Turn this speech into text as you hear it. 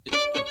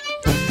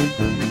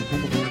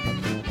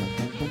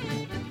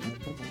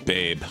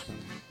Babe,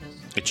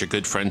 it's your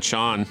good friend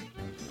Sean.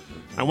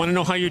 I want to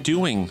know how you're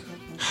doing.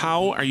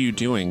 How are you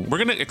doing? We're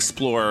going to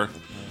explore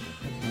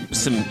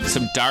some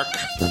dark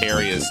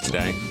areas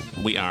today.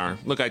 We are.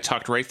 Look, I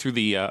talked right through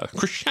the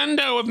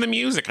crescendo of the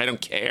music. I don't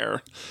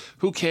care.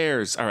 Who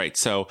cares? All right,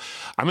 so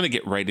I'm going to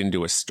get right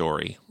into a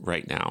story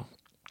right now.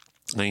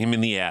 I am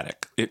in the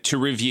attic. To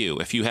review,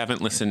 if you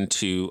haven't listened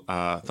to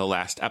the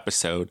last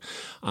episode,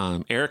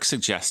 Eric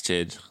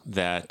suggested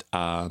that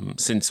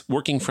since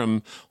working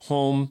from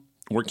home,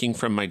 working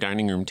from my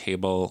dining room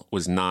table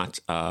was not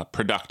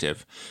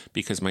productive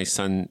because my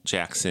son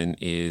Jackson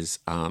is,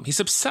 he's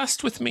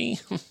obsessed with me.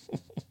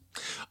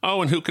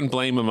 Oh, and who can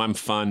blame him? I'm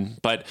fun.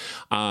 But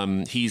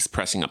he's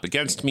pressing up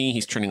against me.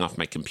 He's turning off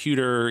my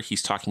computer.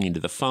 He's talking into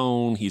the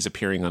phone. He's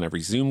appearing on every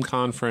Zoom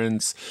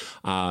conference.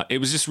 It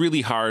was just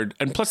really hard.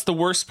 And plus the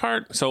worst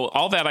part, so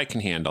all that I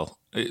can handle.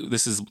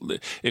 This is,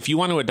 if you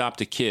want to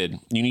adopt a kid,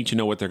 you need to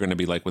know what they're going to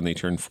be like when they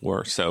turn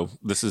 4. So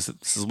this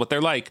is what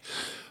they're like.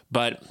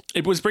 But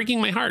it was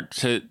breaking my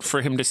heart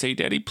for him to say,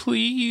 Daddy,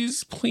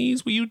 please,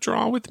 will you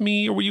draw with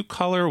me? Or will you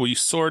color? Will you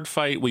sword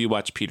fight? Will you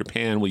watch Peter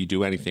Pan? Will you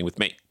do anything with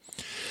me?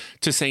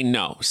 To say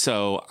no.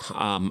 So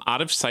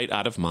out of sight,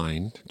 out of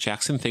mind.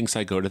 Jackson thinks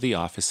I go to the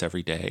office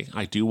every day.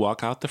 I do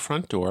walk out the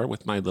front door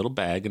with my little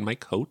bag and my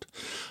coat.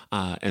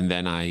 And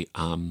then I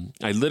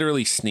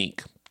literally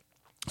sneak.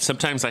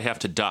 Sometimes I have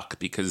to duck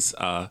because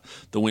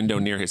the window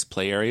near his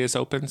play area is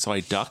open. So I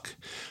duck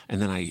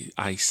and then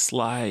I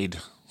slide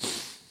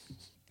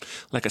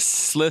like a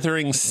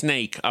slithering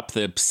snake up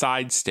the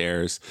side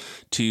stairs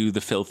to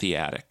the filthy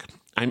attic.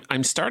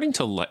 I'm starting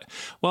to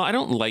well, I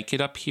don't like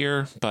it up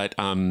here, but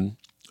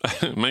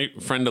my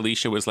friend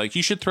Alicia was like,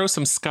 you should throw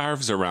some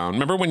scarves around.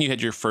 Remember when you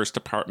had your first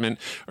apartment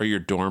or your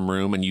dorm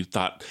room and you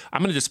thought,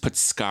 I'm going to just put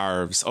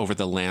scarves over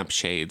the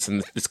lampshades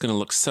and it's going to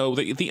look so,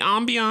 the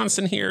ambiance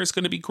in here is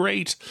going to be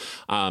great.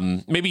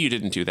 Maybe you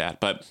didn't do that,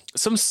 but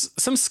some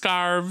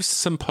scarves,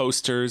 some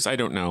posters, I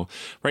don't know.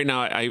 Right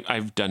now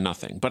I've done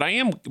nothing, but I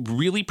am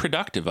really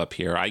productive up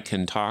here. I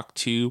can talk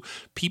to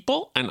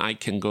people and I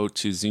can go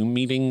to Zoom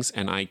meetings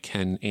and I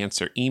can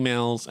answer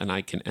emails and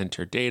I can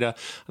enter data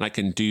and I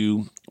can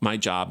do my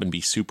job and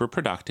be super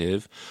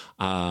productive.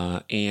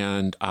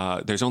 And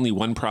there's only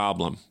one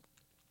problem.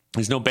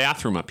 There's no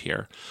bathroom up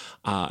here.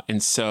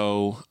 And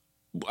so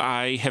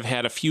I have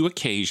had a few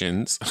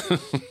occasions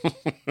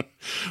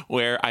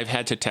where I've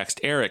had to text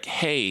Eric,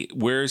 hey,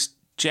 where's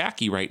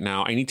Jackie right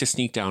now? I need to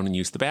sneak down and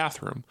use the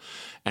bathroom.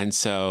 And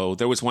so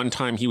there was one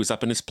time he was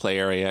up in his play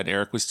area and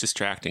Eric was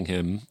distracting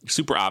him.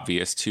 Super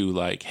obvious to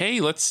like, hey,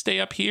 let's stay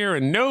up here.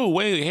 And no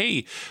way,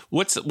 hey,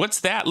 what's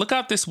that? Look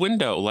out this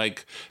window.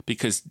 Like,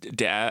 because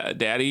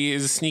daddy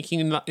is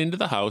sneaking into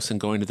the house and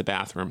going to the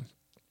bathroom.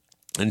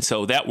 And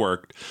so that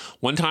worked.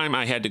 One time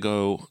I had to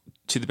go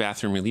to the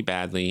bathroom really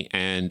badly.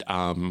 And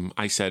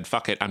I said,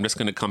 fuck it. I'm just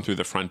going to come through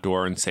the front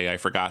door and say I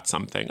forgot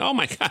something. Oh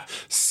my God,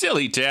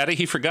 silly daddy.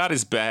 He forgot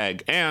his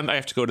bag and I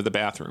have to go to the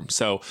bathroom.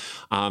 So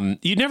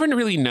you never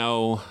really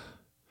know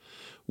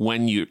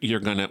when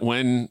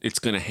when it's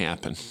going to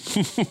happen,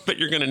 but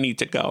you're going to need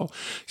to go.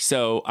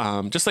 So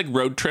just like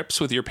road trips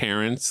with your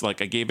parents,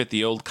 like I gave it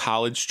the old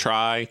college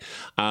try,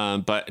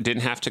 but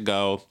didn't have to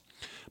go.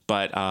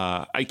 But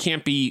I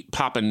can't be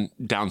popping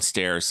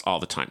downstairs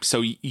all the time.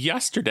 So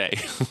yesterday,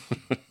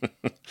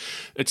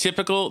 a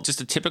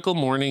typical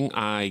morning,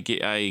 I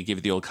gave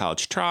it the old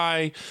college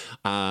try.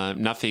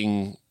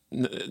 Nothing.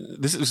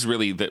 This is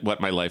really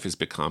what my life has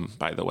become,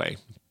 by the way.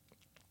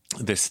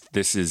 This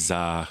is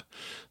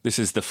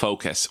the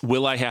focus.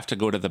 Will I have to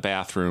go to the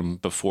bathroom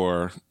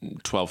before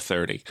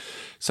 12:30?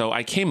 So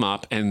I came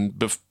up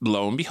and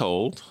lo and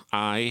behold,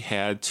 I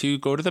had to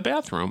go to the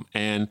bathroom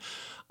and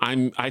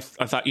I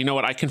thought, you know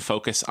what, I can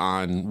focus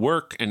on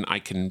work and I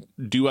can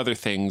do other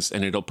things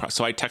and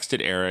so I texted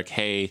Eric,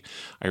 hey,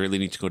 I really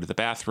need to go to the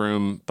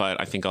bathroom, but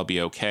I think I'll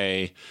be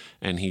okay.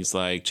 And he's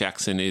like,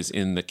 Jackson is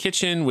in the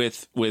kitchen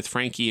with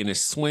Frankie in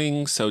his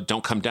swing, so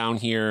don't come down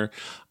here.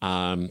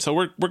 So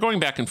we're going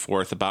back and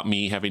forth about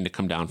me having to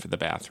come down for the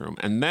bathroom.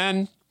 And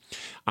then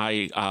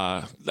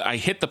I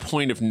hit the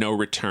point of no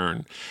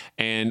return.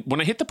 And when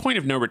I hit the point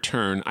of no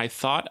return, I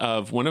thought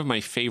of one of my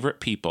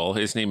favorite people.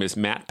 His name is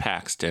Matt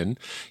Paxton.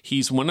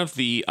 He's one of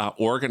the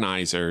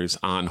organizers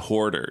on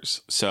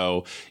Hoarders.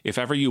 So if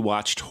ever you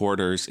watched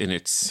Hoarders in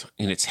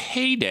its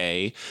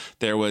heyday,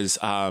 there was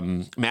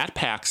Matt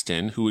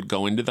Paxton who would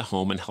go into the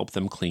home and help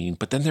them clean.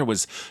 But then there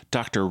was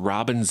Dr.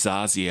 Robin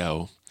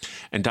Zazio.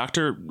 And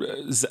Dr.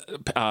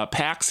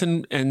 Pax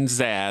and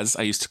Zaz,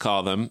 I used to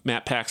call them,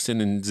 Matt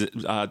Paxton and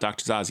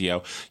Dr.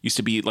 Zazio, used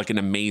to be like an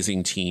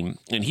amazing team.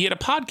 And he had a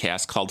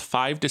podcast called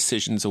 5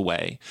 Decisions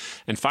Away.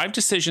 And 5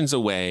 Decisions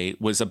Away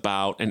was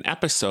about an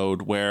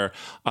episode where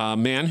a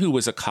man who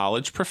was a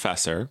college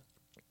professor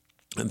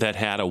that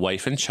had a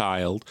wife and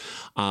child,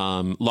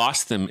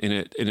 lost them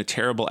in a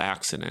terrible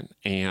accident,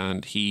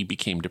 and he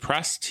became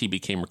depressed. He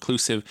became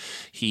reclusive.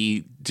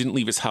 He didn't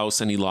leave his house,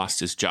 and he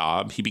lost his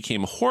job. He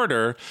became a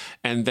hoarder,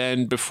 and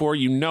then before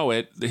you know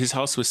it, his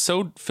house was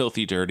so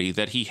filthy dirty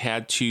that he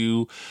had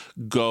to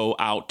go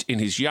out in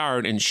his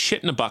yard and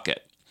shit in a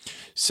bucket.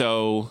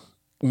 So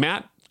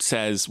Matt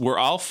says we're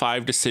all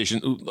 5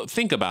 decisions.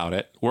 Think about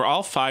it. We're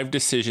all 5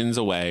 decisions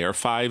away, or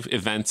 5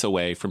 events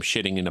away from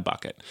shitting in a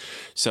bucket.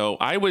 So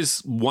I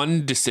was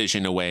 1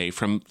 decision away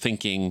from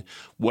thinking,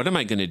 what am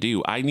I going to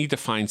do? I need to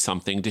find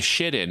something to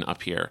shit in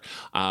up here.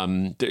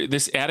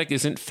 This attic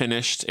isn't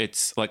finished.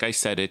 It's, like I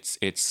said,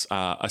 it's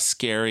a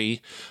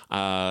scary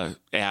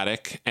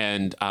attic,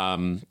 and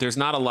there's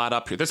not a lot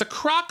up here. There's a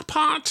crock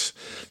pot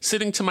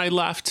sitting to my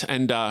left,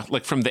 and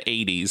like from the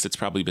 80s, it's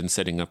probably been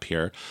sitting up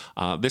here.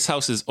 This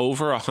house is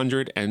over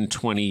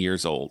 120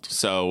 years old,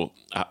 so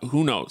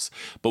who knows?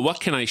 But what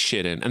can I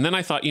shit in? And then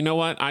I thought, you know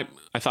what? I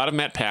thought of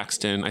Matt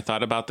Paxton. I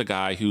thought about the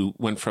guy who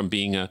went from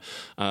being a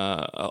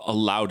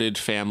lauded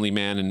family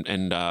man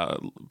and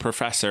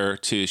professor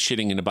to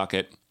shitting in a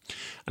bucket.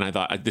 And I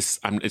thought,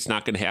 it's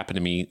not going to happen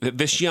to me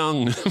this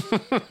young.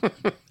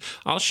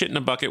 I'll shit in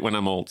a bucket when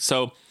I'm old.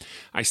 So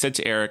I said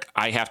to Eric,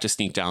 I have to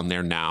sneak down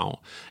there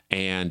now.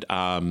 And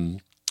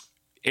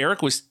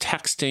Eric was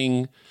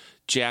texting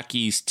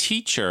Jackie's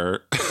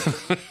teacher,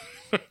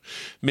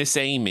 Miss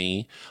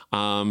Amy,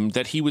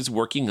 that he was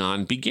working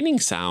on beginning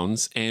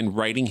sounds and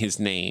writing his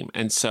name.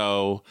 And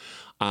so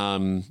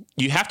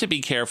you have to be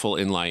careful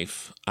in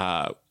life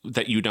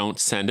that you don't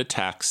send a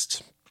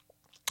text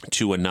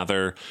to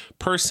another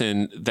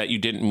person that you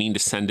didn't mean to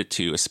send it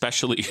to,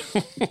 especially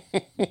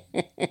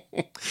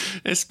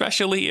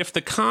if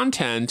the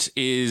content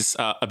is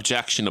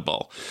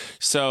objectionable.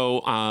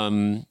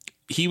 So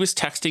he was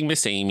texting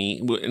Miss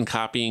Amy and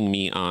copying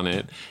me on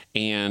it,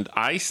 and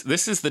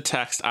this is the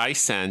text I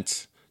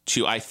sent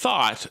to, I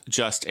thought,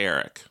 just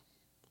Eric.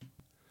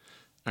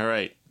 All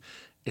right.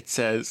 It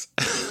says,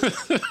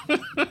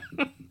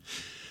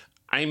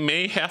 I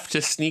may have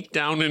to sneak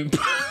down and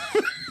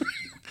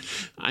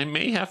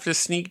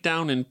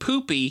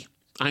poopy.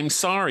 I'm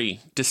sorry.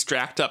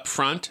 Distract up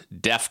front.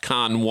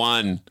 DEFCON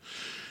 1.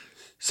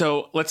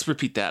 So let's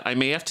repeat that. I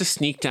may have to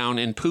sneak down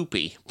and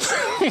poopy.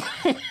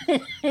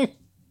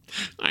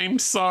 I'm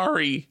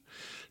sorry.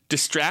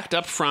 Distract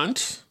up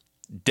front.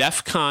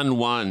 DEFCON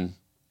 1.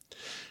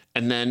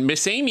 And then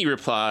Miss Amy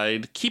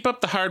replied, keep up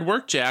the hard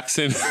work,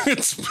 Jackson.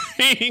 It's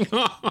paying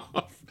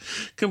off.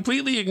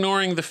 Completely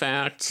ignoring the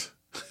fact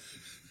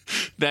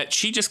that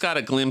she just got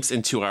a glimpse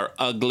into our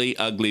ugly,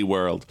 ugly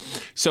world.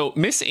 So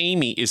Miss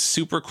Amy is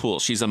super cool.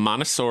 She's a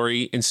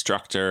Montessori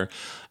instructor.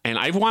 And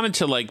I've wanted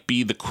to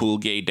be the cool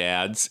gay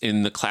dads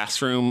in the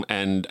classroom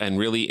and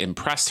really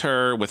impress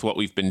her with what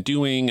we've been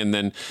doing. And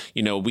then,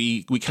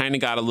 we kind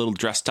of got a little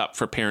dressed up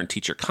for parent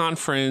teacher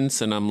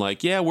conference. And I'm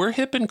like, yeah, we're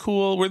hip and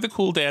cool. We're the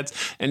cool dads.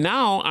 And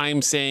now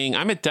I'm saying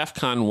I'm at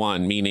DEFCON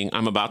 1, meaning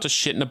I'm about to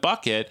shit in a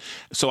bucket.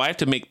 So I have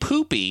to make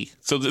poopy.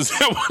 So is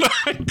that what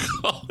I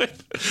call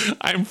it?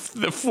 I'm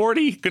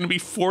going to be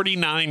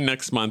 49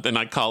 next month, and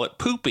I call it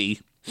poopy.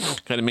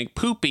 Got to make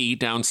poopy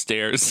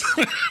downstairs.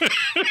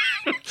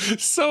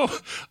 So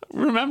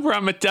remember,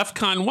 I'm at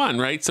DEFCON 1,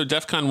 right? So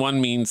DEFCON 1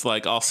 means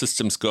all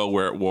systems go,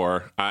 we're at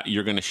war.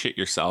 You're going to shit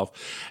yourself.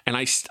 And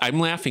I'm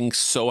laughing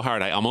so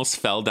hard, I almost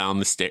fell down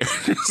the stairs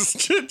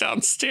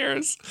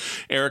downstairs.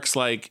 Eric's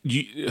like,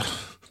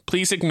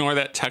 please ignore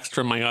that text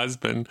from my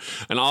husband.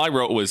 And all I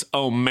wrote was,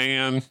 oh,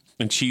 man.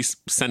 And she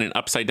sent an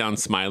upside down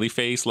smiley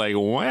face like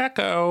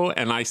wacko.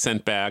 And I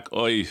sent back,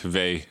 oy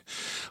vey.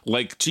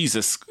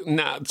 Jesus.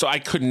 So I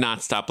could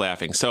not stop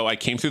laughing. So I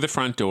came through the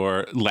front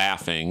door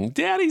laughing.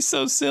 Daddy's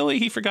so silly.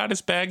 He forgot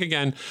his bag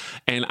again.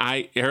 And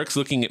Eric's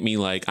looking at me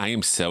like, I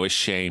am so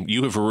ashamed.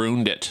 You have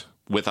ruined it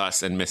with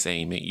us and Miss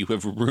Amy. You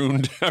have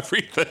ruined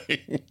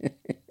everything.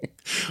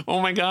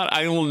 Oh my God.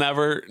 I will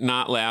never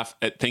not laugh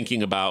at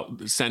thinking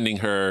about sending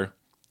her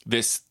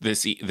this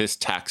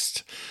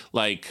text.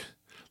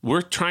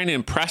 We're trying to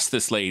impress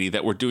this lady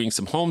that we're doing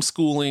some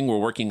homeschooling. We're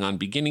working on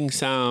beginning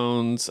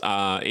sounds,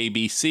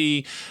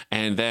 ABC.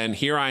 And then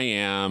here I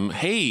am.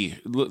 Hey,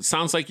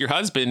 sounds like your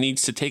husband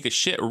needs to take a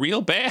shit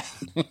real bad.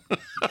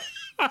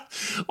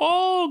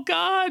 Oh,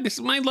 God, this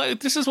is my life.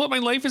 This is what my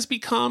life has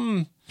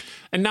become.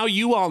 And now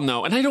you all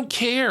know. And I don't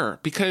care,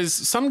 because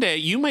someday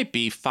you might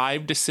be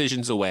 5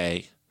 decisions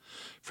away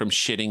from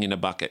shitting in a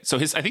bucket. So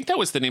I think that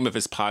was the name of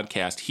his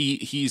podcast.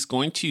 He's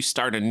going to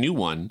start a new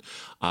one.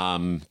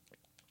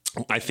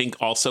 I think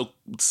also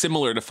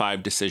similar to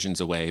 5 decisions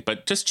away,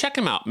 but just check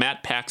him out.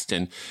 Matt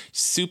Paxton,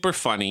 super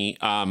funny.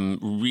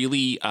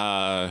 Really,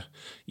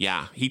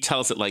 he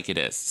tells it like it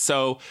is.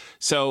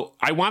 So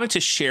I wanted to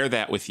share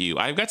that with you.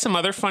 I've got some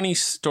other funny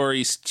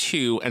stories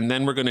too, and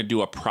then we're going to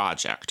do a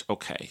project.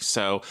 Okay.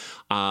 So,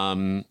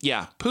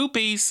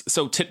 poopies.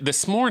 So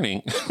this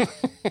morning,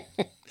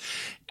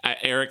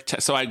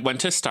 So I went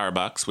to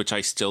Starbucks, which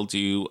I still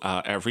do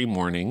every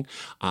morning.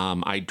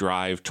 I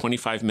drive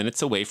 25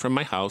 minutes away from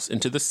my house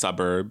into the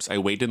suburbs. I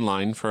wait in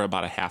line for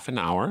about a half an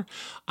hour,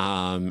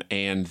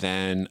 and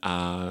then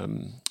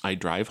I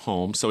drive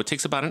home. So it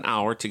takes about an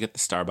hour to get the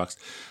Starbucks.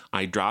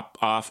 I drop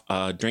off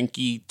a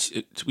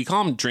drinky. We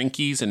call them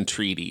drinkies and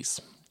treaties.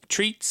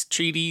 Treats,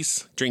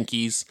 treaties,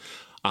 drinkies.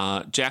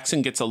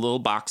 Jackson gets a little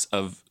box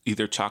of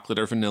either chocolate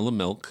or vanilla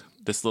milk.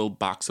 This little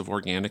box of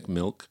organic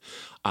milk,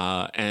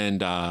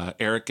 and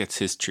Eric gets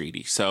his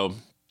treaty. So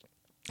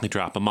I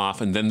drop him off,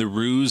 and then the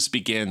ruse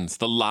begins,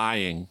 the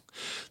lying,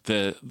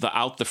 the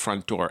out the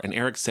front door. And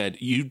Eric said,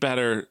 "You'd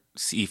better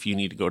see if you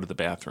need to go to the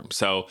bathroom."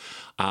 So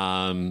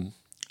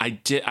I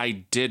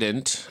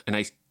didn't, and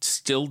I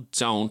still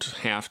don't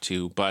have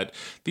to. But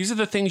these are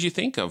the things you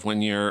think of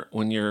when you're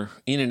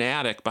in an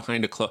attic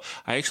behind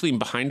I actually am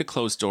behind a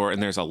closed door,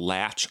 and there's a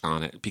latch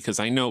on it because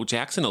I know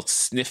Jackson will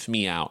sniff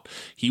me out.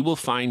 He will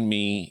find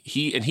me.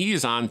 He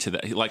is on to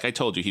that. Like I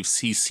told you,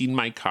 he's seen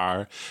my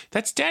car.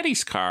 That's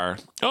Daddy's car.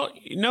 Oh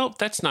no,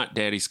 that's not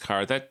Daddy's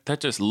car. That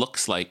just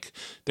looks like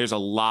there's a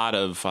lot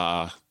of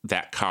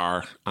that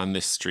car on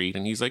this street.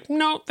 And he's like,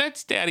 no,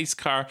 that's Daddy's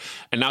car.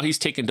 And now he's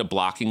taken to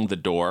blocking the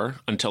door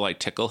until I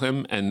tickle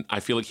him. And I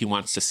feel like he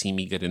wants to see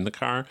me get in the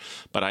car,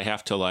 but I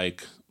have to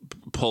like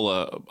pull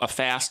a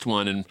fast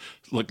one and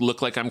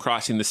look like I'm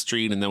crossing the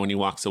street. And then when he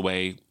walks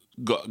away,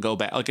 go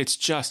back. Like, it's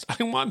just,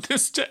 I want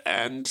this to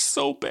end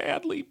so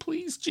badly.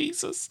 Please,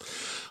 Jesus.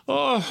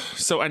 Oh,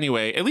 so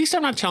anyway, at least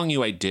I'm not telling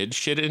you I did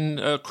shit in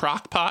a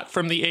crock pot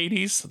from the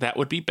 80s. That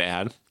would be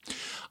bad.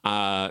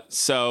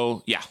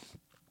 So yeah.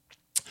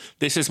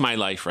 This is my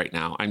life right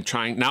now. I'm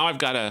trying. Now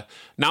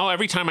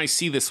every time I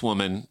see this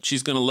woman,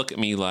 she's going to look at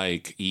me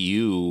like,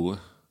 you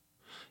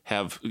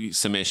have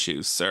some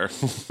issues, sir.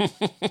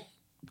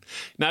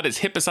 Not as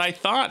hip as I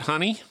thought,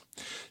 honey.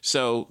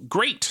 So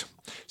great.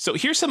 So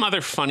here's some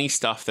other funny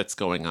stuff that's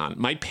going on.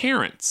 My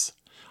parents,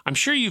 I'm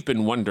sure you've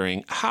been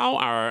wondering, how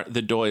are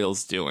the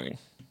Doyles doing?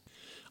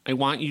 I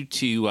want you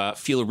to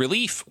feel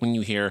relief when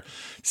you hear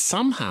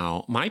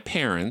somehow my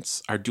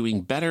parents are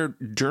doing better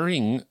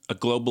during a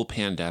global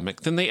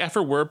pandemic than they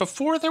ever were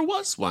before there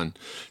was one.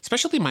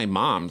 Especially my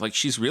mom. Like,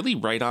 she's really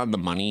right on the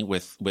money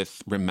with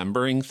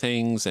remembering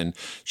things, and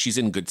she's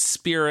in good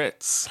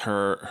spirits.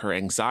 Her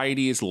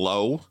anxiety is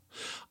low.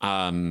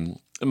 My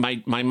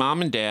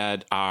mom and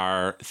dad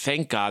are,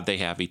 thank God they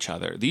have each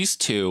other. These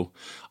two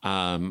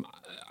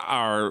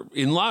are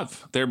in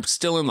love. They're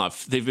still in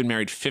love. They've been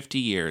married 50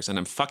 years, and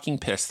I'm fucking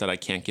pissed that I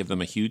can't give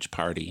them a huge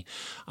party.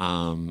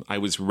 I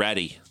was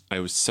ready. I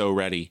was so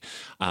ready.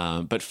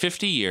 But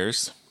 50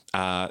 years,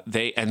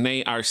 they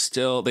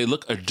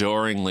look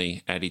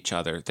adoringly at each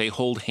other. They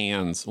hold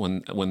hands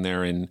when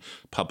they're in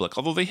public,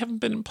 although they haven't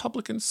been in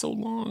public in so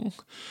long.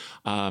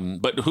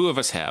 But who of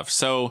us have?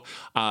 So,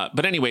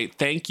 but anyway,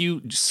 thank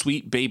you,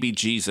 sweet baby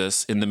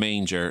Jesus in the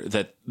manger,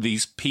 that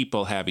these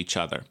people have each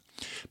other.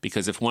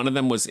 Because if one of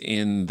them was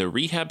in the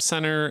rehab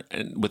center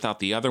and without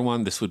the other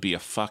one, this would be a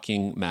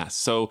fucking mess.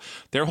 So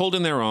they're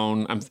holding their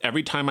own.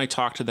 Every time I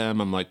talk to them,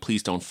 I'm like,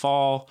 please don't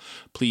fall.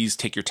 Please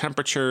take your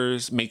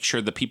temperatures. Make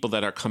sure the people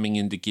that are coming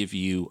in to give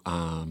you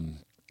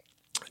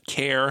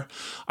care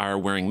are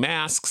wearing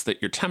masks,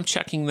 that you're temp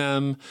checking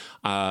them.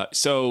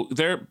 So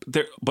they're,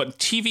 but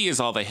TV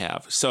is all they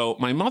have. So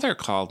my mother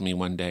called me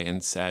one day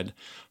and said,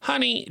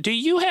 honey, do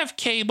you have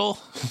cable?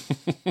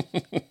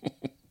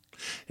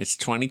 It's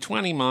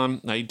 2020,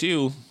 Mom. I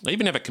do. I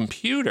even have a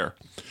computer.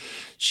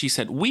 She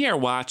said, we are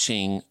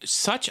watching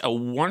such a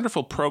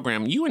wonderful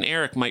program. You and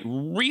Eric might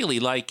really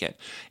like it.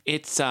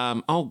 It's,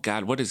 oh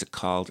God, what is it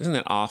called? Isn't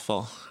it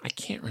awful? I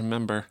can't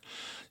remember.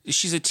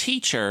 She's a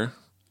teacher,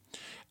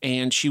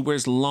 and she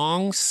wears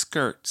long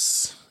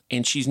skirts,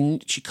 and she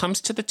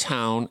comes to the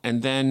town,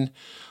 and then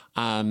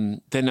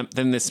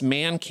this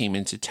man came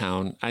into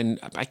town, and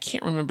I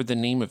can't remember the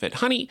name of it.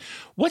 Honey,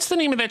 what's the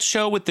name of that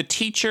show with the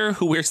teacher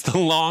who wears the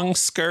long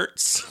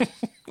skirts?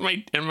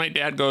 And my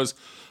dad goes,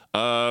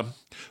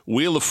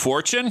 Wheel of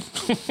Fortune?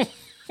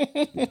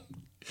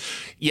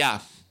 Yeah,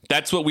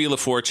 that's what Wheel of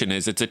Fortune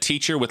is. It's a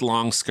teacher with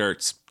long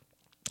skirts.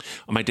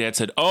 My dad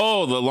said,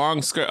 oh, the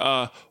long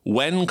skirt,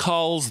 When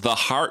Calls the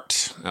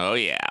Heart. Oh,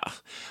 yeah,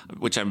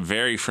 which I'm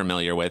very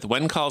familiar with.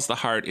 When Calls the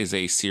Heart is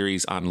a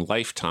series on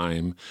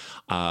Lifetime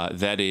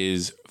that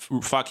is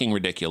fucking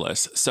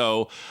ridiculous.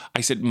 So I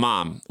said,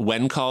 Mom,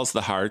 When Calls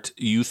the Heart,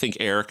 you think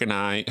Eric and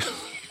I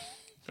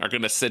are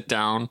going to sit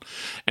down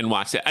and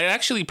watch it? It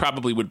actually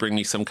probably would bring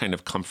me some kind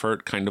of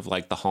comfort, kind of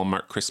like the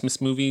Hallmark Christmas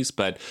movies.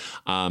 But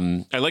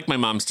I like my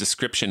mom's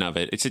description of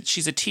it.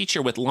 She's a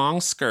teacher with long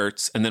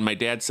skirts. And then my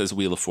dad says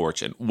Wheel of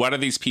Fortune. What are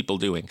these people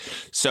doing?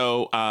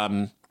 So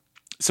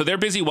they're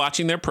busy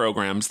watching their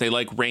programs. They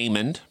like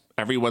Raymond.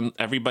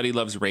 Everybody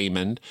loves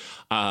Raymond.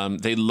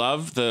 They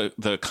love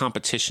the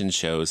competition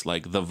shows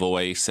like The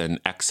Voice and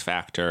X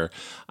Factor.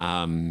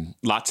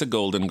 Lots of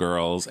Golden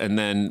Girls. And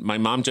then my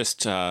mom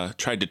just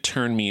tried to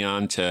turn me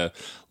on to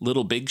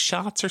Little Big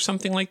Shots or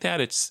something like that.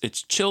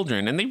 It's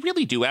children, and they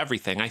really do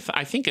everything.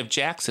 I think of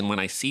Jackson when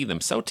I see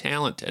them. So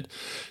talented.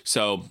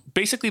 So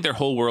basically, their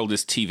whole world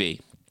is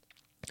TV.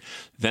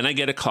 Then I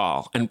get a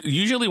call. And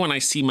usually when I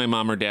see my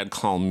mom or dad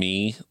call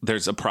me,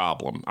 there's a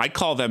problem. I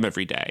call them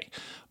every day.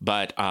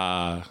 But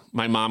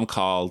my mom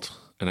called,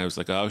 and I was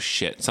like, oh,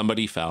 shit,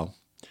 somebody fell.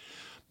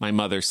 My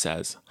mother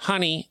says,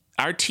 honey,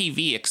 our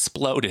TV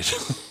exploded.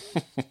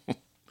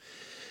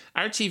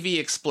 Our TV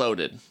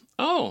exploded.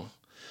 Oh,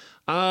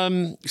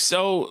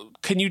 so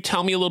can you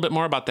tell me a little bit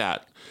more about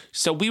that?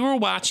 So we were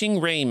watching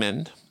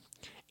Raymond.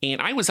 And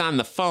I was on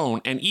the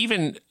phone, and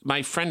even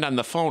my friend on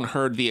the phone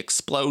heard the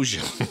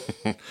explosion.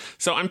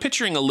 So I'm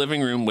picturing a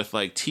living room with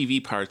like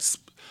TV parts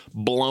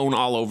blown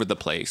all over the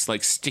place,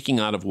 like sticking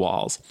out of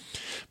walls.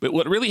 But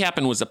what really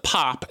happened was a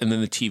pop, and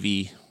then the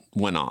TV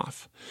went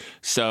off.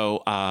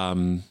 So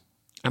I'm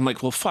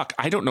like, well, fuck,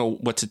 I don't know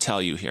what to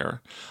tell you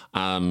here.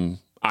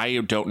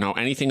 I don't know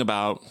anything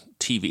about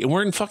TV. And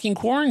we're in fucking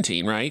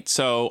quarantine, right?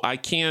 So I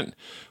can't,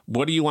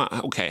 what do you want?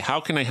 Okay,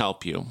 how can I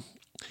help you?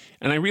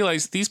 And I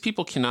realized these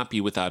people cannot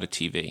be without a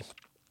TV.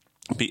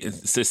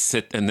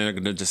 And they're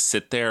going to just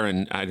sit there,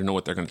 and I don't know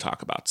what they're going to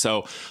talk about.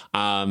 So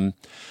my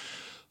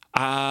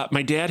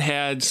dad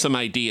had some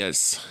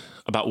ideas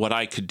about what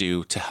I could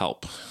do to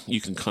help.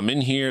 You can come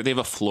in here. They have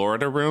a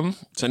Florida room.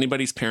 Does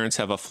anybody's parents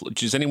have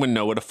does anyone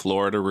know what a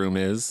Florida room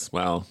is?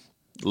 Well,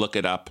 look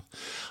it up.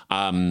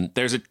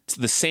 There's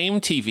the same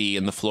TV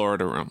in the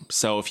Florida room.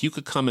 So if you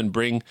could come and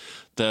bring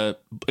the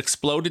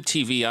exploded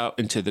TV out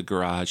into the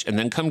garage and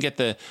then come get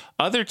the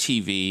other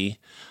TV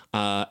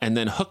and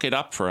then hook it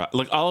up for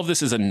like all of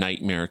this is a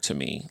nightmare to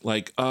me.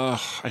 Like, I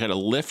got to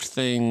lift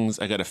things.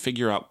 I got to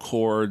figure out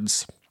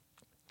cords.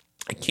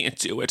 I can't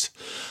do it.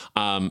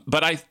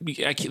 But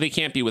they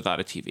can't be without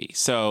a TV.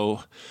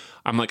 So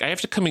I'm like, I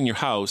have to come in your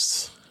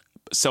house.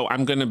 So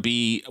I'm going to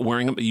be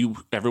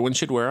everyone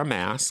should wear a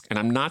mask, and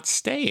I'm not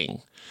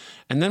staying.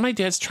 And then my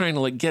dad's trying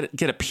to like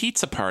get a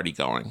pizza party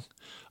going.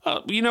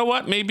 You know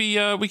what? Maybe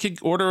we could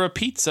order a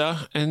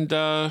pizza, and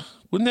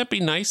wouldn't that be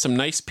nice? Some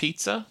nice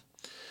pizza.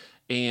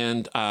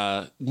 And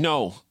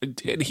no,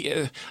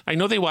 I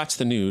know they watch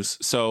the news,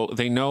 so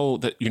they know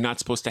that you're not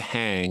supposed to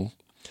hang.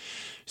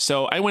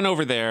 So I went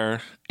over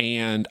there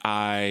and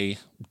I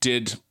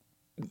did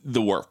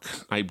the work.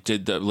 I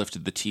lifted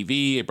the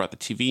TV. I brought the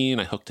TV and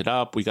I hooked it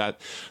up.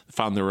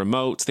 Found the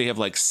remotes. They have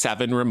like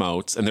 7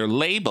 remotes, and they're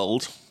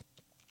labeled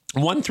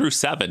 1 through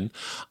 7.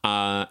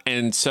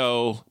 And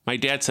so my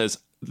dad says,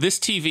 this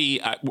TV,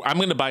 I'm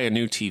going to buy a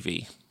new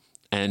TV,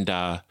 and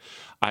I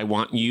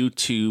want you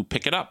to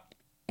pick it up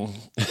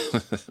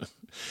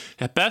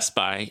at Best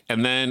Buy.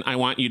 And then I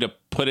want you to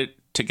put it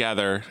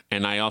together.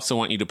 And I also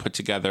want you to put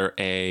together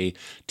a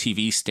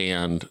TV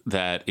stand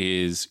that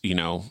is,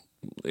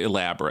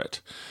 elaborate.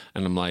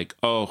 And I'm like,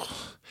 oh,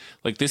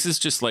 like this is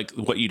just like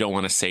what you don't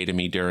want to say to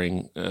me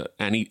during at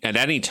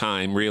any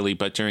time really,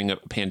 but during a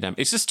pandemic,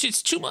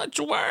 it's too much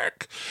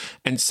work.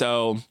 And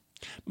so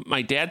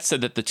my dad said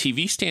that the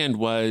TV stand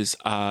was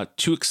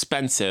too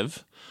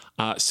expensive.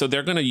 So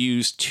they're going to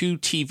use 2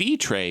 TV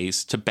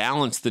trays to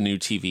balance the new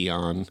TV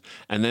on.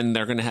 And then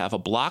they're going to have a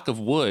block of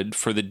wood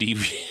for the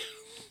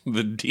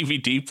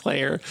DVD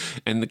player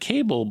and the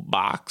cable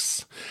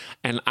box.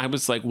 And I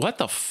was like, what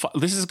the fuck?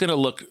 This is going to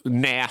look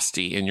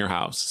nasty in your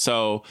house.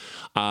 So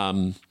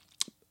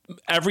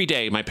every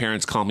day my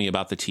parents call me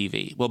about the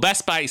TV. Well,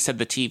 Best Buy said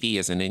the TV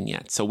isn't in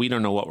yet, so we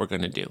don't know what we're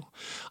going to do.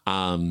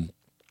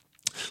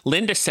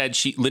 Linda said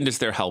Linda's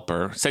their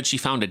helper, said she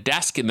found a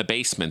desk in the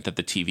basement that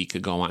the TV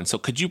could go on. So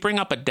could you bring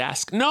up a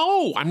desk?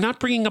 No, I'm not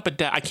bringing up a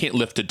desk. I can't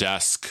lift a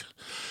desk.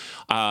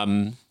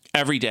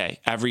 Every day,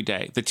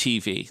 the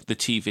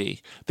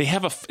TV. They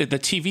have the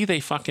TV they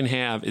fucking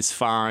have is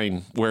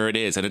fine where it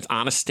is, and it's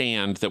on a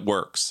stand that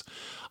works.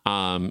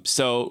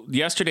 So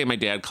yesterday my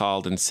dad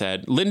called and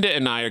said, Linda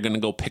and I are going to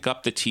go pick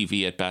up the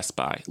TV at Best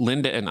Buy.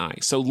 Linda and I.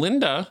 So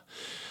Linda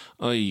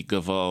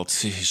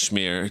is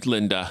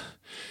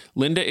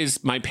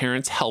my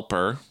parents'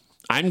 helper.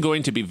 I'm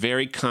going to be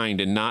very kind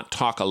and not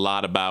talk a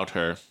lot about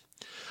her.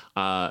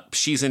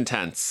 She's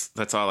intense.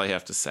 That's all I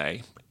have to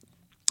say.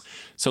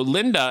 So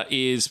Linda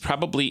is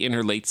probably in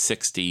her late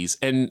 60s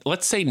and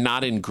let's say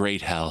not in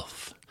great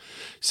health.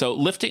 So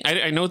lifting,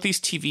 I know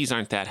these TVs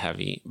aren't that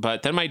heavy,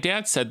 but then my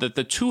dad said that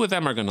the 2 of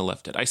them are going to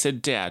lift it. I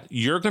said, Dad,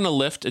 you're going to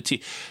lift a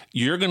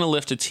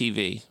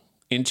TV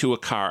into a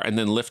car and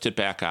then lift it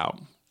back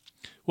out.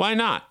 Why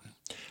not?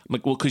 I'm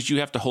like, well, because you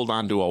have to hold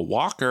on to a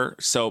walker.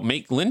 So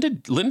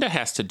Linda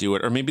has to do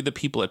it, or maybe the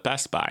people at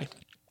Best Buy.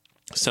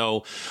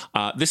 So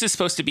this is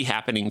supposed to be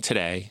happening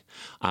today,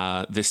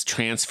 this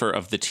transfer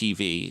of the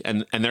TV,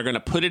 and they're going to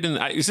put it in.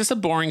 Is this a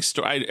boring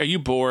story? Are you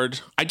bored?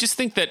 I just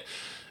think that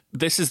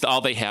this is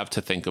all they have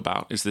to think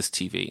about is this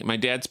TV. My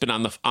dad's been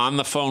on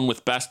the phone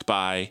with Best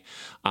Buy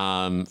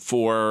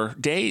for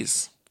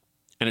days,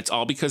 and it's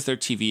all because their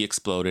TV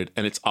exploded,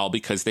 and it's all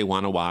because they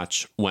want to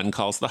watch When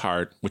Calls the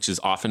Heart, which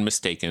is often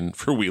mistaken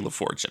for Wheel of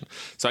Fortune.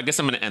 So I guess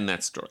I'm going to end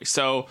that story.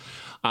 So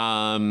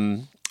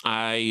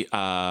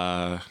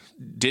I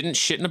didn't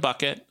shit in a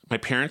bucket. My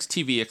parents'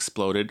 TV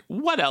exploded.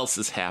 What else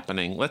is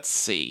happening? Let's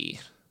see.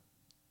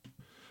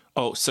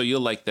 Oh, so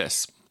you'll like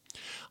this.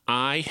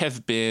 I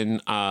have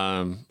been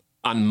on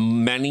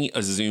many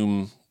a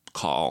Zoom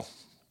call.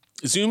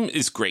 Zoom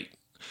is great.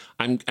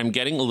 I'm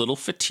getting a little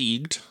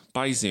fatigued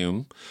by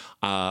Zoom,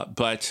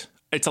 but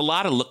it's a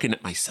lot of looking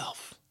at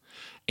myself.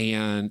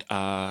 And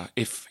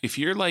if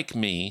you're like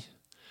me,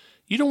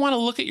 you don't want to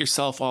look at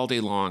yourself all day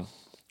long.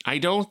 I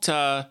don't.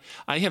 I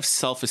have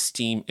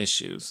self-esteem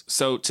issues,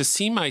 so to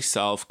see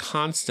myself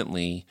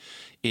constantly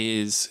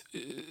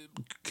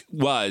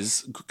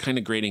was kind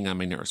of grating on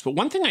my nerves. But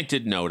one thing I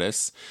did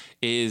notice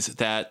is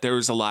that there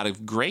was a lot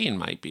of gray in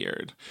my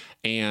beard,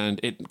 and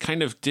it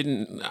kind of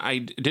I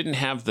didn't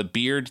have the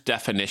beard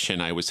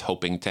definition I was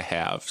hoping to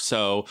have.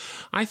 So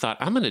I thought,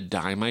 I'm going to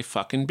dye my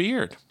fucking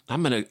beard.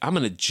 I'm going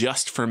to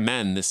Just for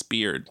Men this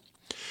beard.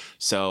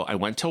 So I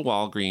went to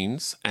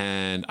Walgreens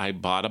and I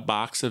bought a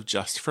box of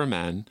Just for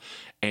Men,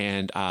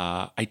 and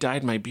I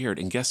dyed my beard.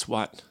 And guess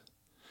what?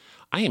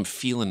 I am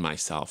feeling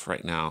myself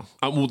right now.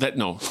 That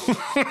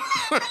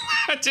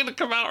didn't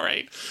come out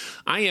right.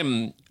 I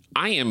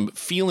am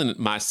feeling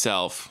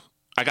myself.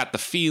 I got the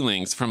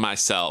feelings for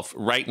myself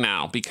right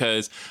now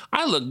because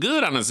I look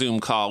good on a Zoom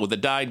call with a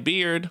dyed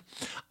beard.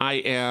 I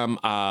am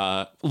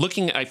I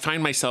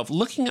find myself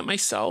looking at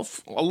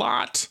myself a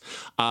lot.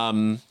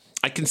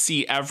 I can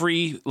see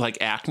every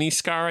acne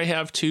scar I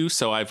have too.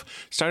 So I've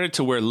started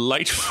to wear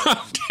light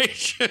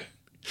foundation.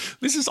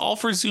 This is all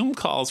for Zoom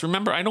calls.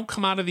 Remember, I don't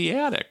come out of the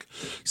attic.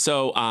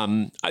 So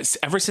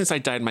ever since I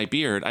dyed my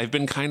beard, I've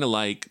been kind of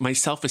my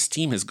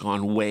self-esteem has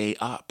gone way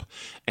up.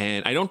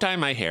 And I don't dye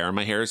my hair.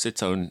 My hair is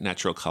its own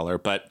natural color.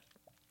 But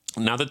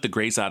now that the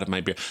gray's out of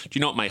my beard, do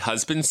you know what my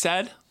husband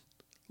said?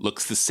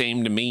 Looks the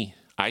same to me.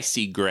 I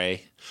see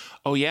gray.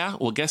 Oh, yeah?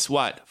 Well, guess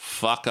what?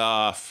 Fuck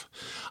off.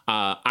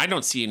 I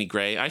don't see any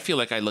gray. I feel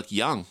like I look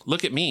young.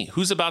 Look at me.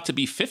 Who's about to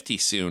be 50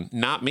 soon?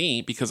 Not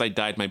me, because I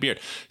dyed my beard.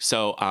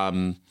 So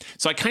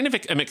I kind of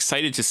am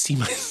excited to see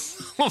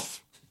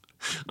myself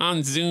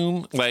on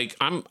Zoom.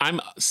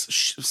 I'm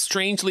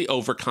strangely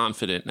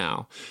overconfident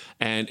now,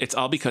 and it's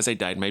all because I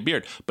dyed my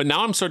beard. But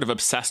now I'm sort of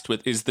obsessed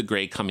with, is the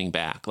gray coming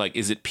back?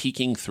 Is it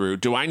peeking through?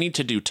 Do I need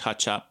to do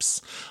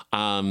touch-ups?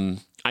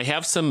 I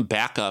have some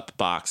backup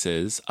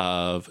boxes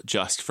of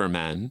Just for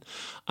Men,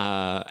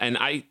 and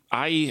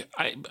I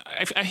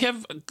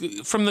have,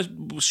 from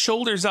the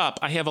shoulders up,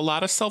 I have a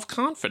lot of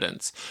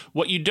self-confidence.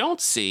 What you don't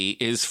see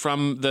is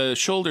from the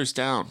shoulders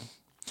down.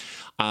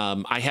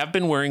 I have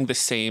been wearing the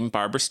same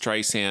Barbra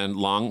Streisand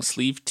long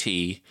sleeve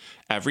tee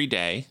every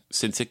day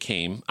since it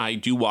came. I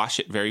do wash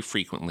it very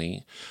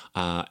frequently,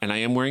 and I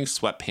am wearing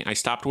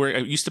sweatpants. I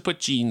used to put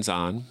jeans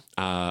on,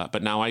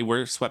 but now I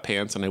wear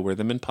sweatpants, and I wear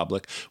them in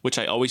public, which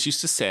I always used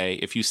to say,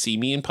 if you see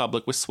me in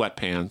public with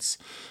sweatpants,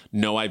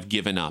 know I've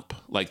given up.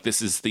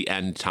 This is the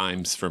end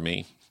times for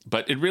me.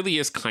 But it really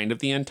is kind of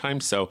the end time.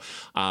 So,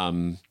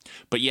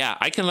 but yeah,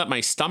 I can let my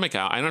stomach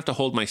out. I don't have to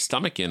hold my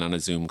stomach in on a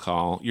Zoom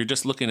call. You're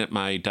just looking at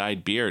my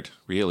dyed beard,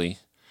 really.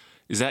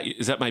 Is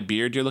that my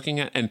beard you're looking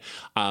at? And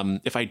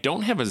if I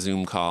don't have a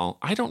Zoom call,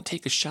 I don't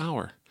take a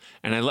shower.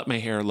 And I let my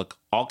hair look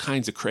all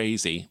kinds of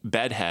crazy.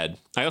 Bedhead.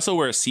 I also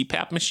wear a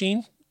CPAP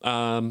machine.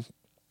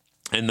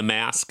 And the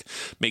mask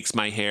makes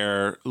my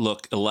hair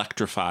look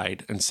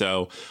electrified. And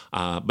so,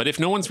 but if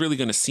no one's really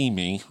going to see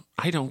me,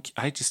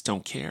 I just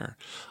don't care.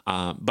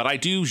 But I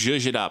do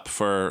zhuzh it up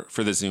for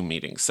the Zoom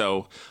meeting.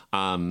 So,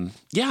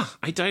 yeah,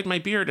 I dyed my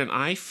beard and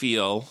I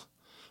feel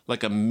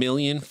like $1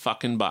 million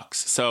fucking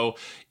bucks. So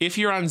if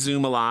you're on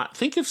Zoom a lot,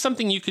 think of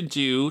something you could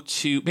do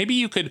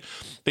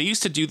they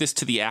used to do this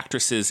to the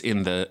actresses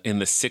in the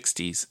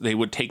 60s. They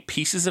would take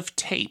pieces of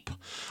tape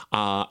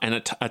and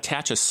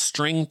attach a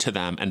string to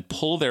them and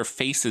pull their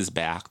faces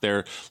back.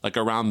 They're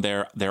around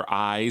their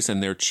eyes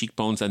and their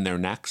cheekbones and their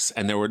necks.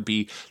 And there would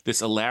be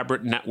this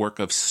elaborate network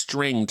of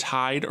string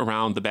tied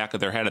around the back of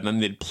their head. And then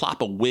they'd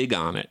plop a wig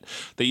on it.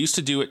 They used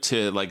to do it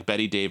to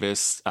Betty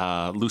Davis,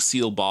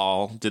 Lucille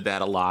Ball did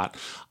that a lot.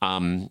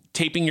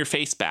 Taping your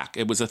face back.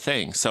 It was a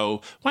thing.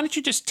 So why don't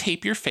you just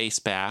tape your face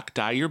back,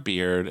 dye your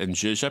beard, and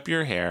zhuzh up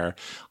your hair,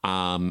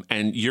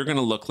 and you're going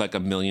to look like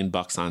 $1 million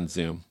on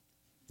Zoom.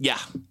 Yeah.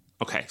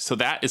 Okay. So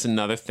that is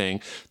another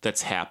thing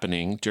that's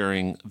happening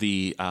during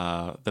the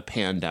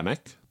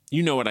pandemic.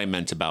 You know what I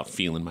meant about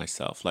feeling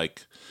myself.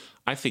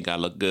 I think I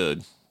look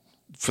good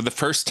for the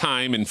first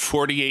time in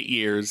 48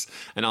 years,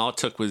 and all it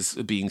took was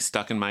being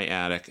stuck in my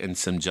attic and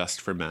some Just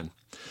for Men.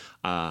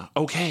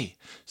 Okay,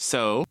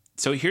 so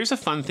here's a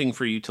fun thing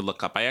for you to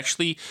look up.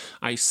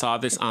 I saw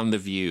this on The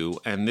View,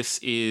 and this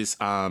is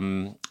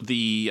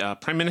the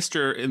Prime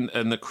Minister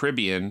in the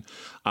Caribbean.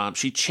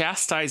 She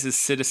chastises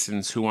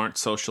citizens who aren't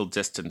social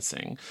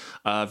distancing.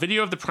 A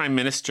video of the Prime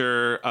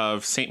Minister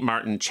of St.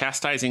 Martin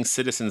chastising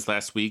citizens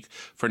last week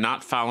for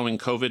not following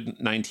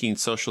COVID-19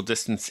 social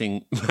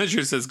distancing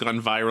measures has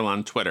gone viral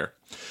on Twitter.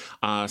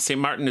 St.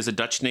 Martin is a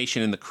Dutch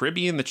nation in the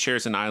Caribbean that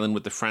shares an island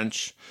with the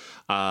French.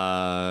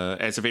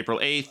 As of April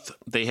 8th,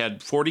 they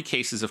had 40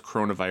 cases of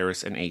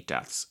coronavirus and 8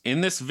 deaths.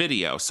 In this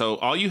video, so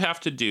all you have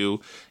to do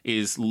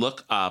is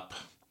look up,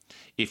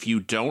 if you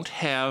don't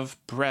have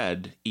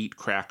bread, eat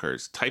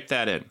crackers. Type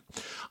that in.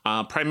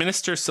 Prime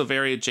Minister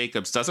Sylvia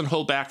Jacobs doesn't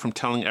hold back from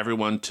telling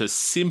everyone to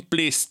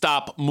simply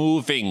stop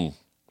moving.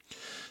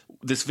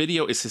 This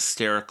video is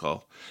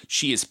hysterical.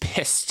 She is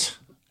pissed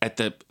at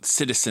the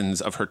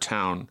citizens of her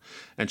town.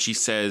 And she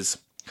says,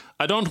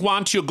 "I don't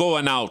want you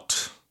going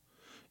out.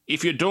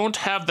 If you don't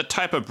have the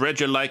type of bread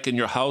you like in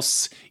your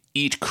house,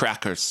 eat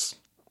crackers."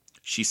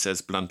 She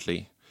says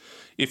bluntly,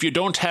 "If you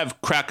don't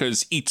have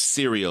crackers, eat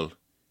cereal.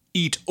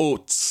 Eat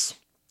oats.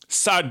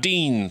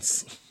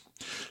 Sardines."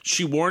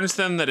 She warns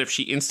them that if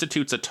she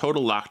institutes a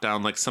total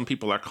lockdown like some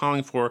people are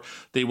calling for,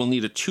 they will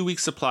need a 2-week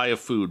supply of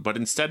food. But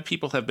instead,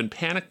 people have been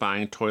panic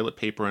buying toilet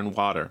paper and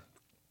water.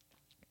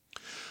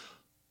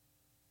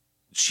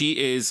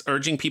 She is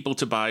urging people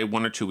to buy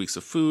 1 or 2 weeks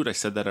of food. I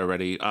said that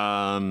already.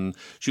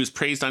 She was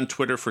praised on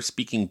Twitter for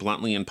speaking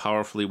bluntly and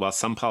powerfully, while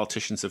some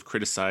politicians have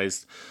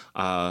criticized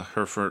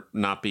her for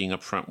not being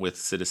upfront with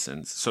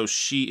citizens. So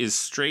she is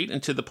straight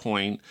and to the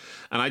point,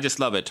 and I just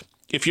love it.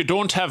 If you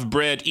don't have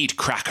bread, eat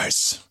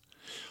crackers.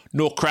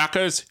 No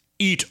crackers,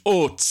 eat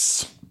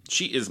oats.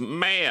 She is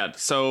mad.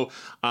 So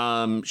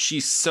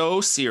she's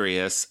so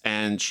serious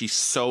and she's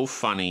so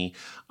funny.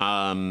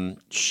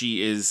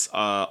 She is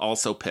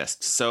also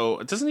pissed. So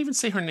it doesn't even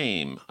say her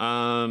name.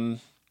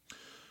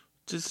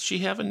 Does she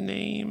have a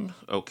name?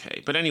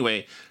 Okay. But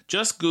anyway,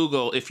 just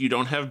Google "if you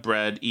don't have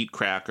bread, eat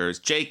crackers."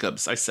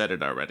 Jacobs. I said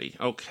it already.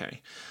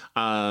 Okay.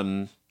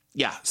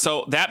 Yeah.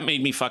 So that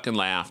made me fucking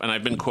laugh. And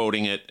I've been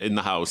quoting it in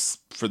the house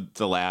for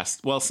the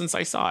last, since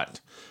I saw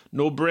it.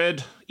 No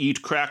bread,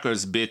 eat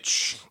crackers,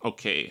 bitch.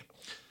 Okay.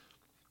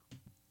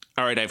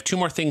 All right. I have 2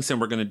 more things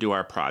and we're going to do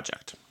our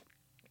project.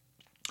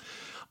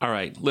 All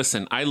right,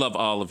 listen, I love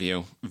all of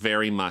you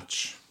very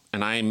much,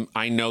 and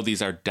I know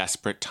these are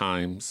desperate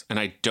times, and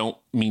I don't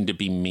mean to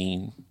be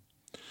mean,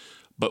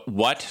 but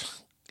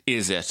what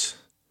is it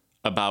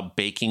about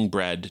baking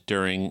bread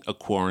during a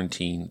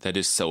quarantine that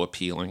is so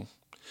appealing?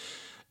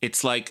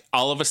 It's like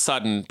all of a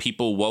sudden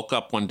people woke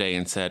up one day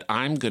and said,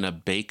 "I'm going to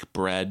bake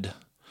bread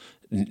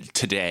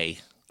today,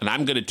 and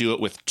I'm going to do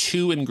it with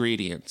 2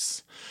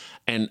 ingredients,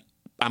 and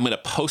I'm going to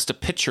post a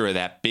picture of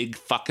that big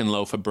fucking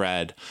loaf of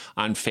bread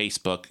on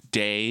Facebook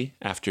day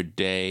after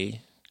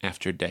day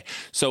after day."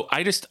 So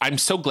I'm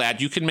so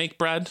glad you can make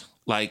bread.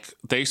 Like,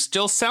 they're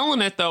still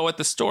selling it, though, at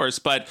the stores.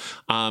 But,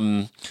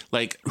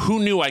 who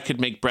knew I could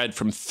make bread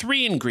from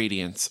 3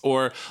 ingredients?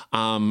 Or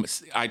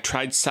I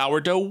tried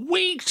sourdough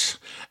wheat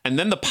and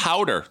then the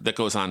powder that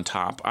goes on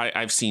top.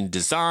 I've seen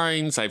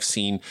designs. I've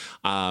seen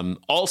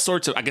all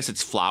sorts of, I guess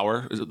it's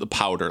flour, the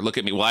powder. Look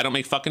at me. Well, I don't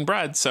make fucking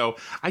bread. So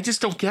I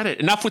just don't get it.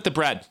 Enough with the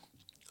bread.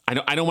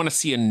 I don't want to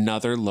see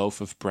another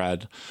loaf of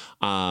bread.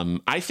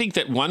 I think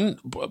that one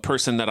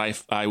person that I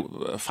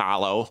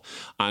follow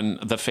on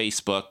the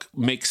Facebook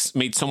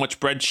made so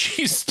much bread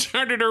she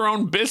started her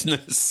own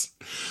business.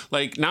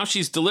 Like, now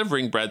she's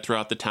delivering bread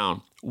throughout the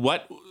town.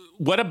 What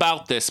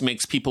about this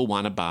makes people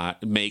want to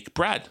make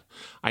bread?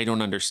 I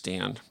don't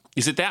understand.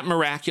 Is it that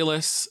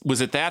miraculous?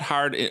 Was it that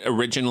hard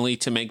originally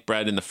to make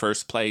bread in the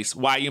first place?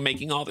 Why are you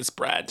making all this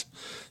bread?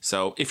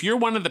 So if you're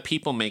one of the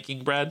people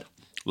making bread,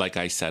 like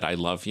I said, I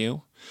love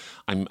you.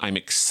 I'm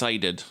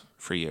excited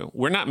for you.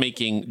 We're not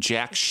making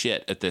jack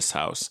shit at this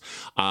house,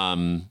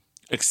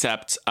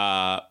 except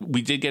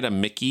we did get a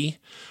Mickey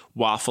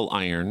waffle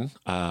iron.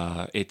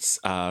 It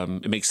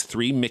makes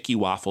 3 Mickey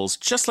waffles,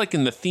 just like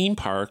in the theme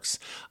parks.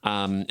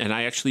 And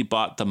I actually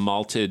bought the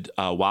malted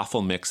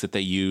waffle mix that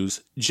they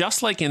use,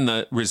 just like in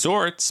the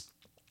resorts.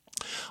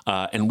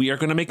 And we are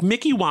going to make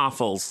Mickey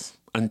waffles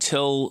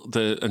until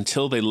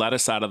they let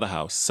us out of the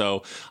house.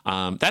 So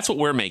that's what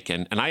we're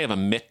making, and I have a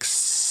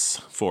mix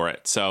for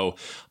it. So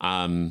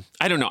I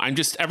don't know. I'm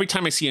just, every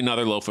time I see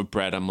another loaf of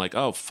bread, I'm like,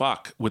 oh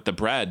fuck, with the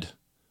bread,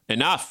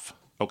 enough.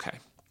 Okay.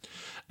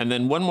 And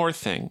then one more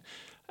thing.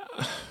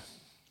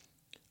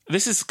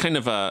 This is kind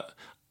of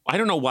I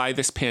don't know why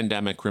this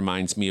pandemic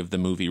reminds me of the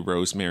movie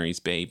Rosemary's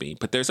Baby,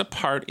 but there's a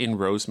part in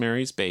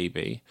Rosemary's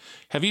Baby.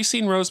 Have you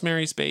seen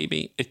Rosemary's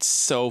Baby? It's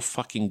so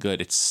fucking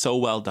good. It's so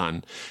well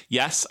done.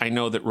 Yes, I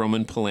know that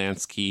Roman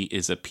Polanski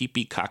is a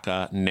pee-pee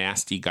caca,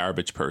 nasty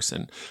garbage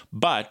person,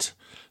 but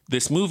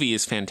this movie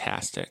is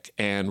fantastic.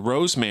 And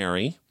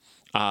Rosemary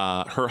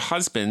her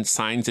husband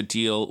signs a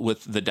deal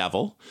with the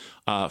devil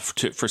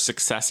for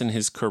success in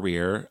his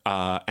career,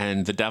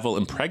 and the devil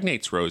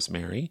impregnates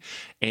Rosemary,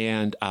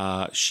 and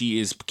she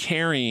is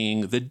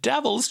carrying the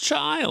devil's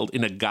child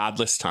in a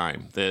godless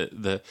time.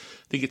 I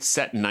think it's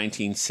set in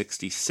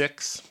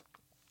 1966.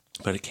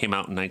 But it came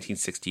out in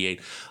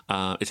 1968.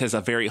 It has a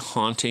very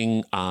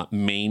haunting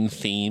main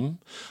theme,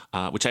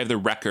 which I have the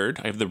record.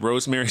 I have the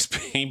Rosemary's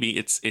Baby.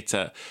 It's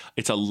a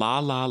la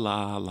la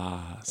la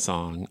la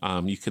song.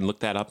 You can look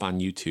that up on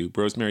YouTube.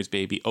 Rosemary's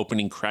Baby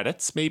opening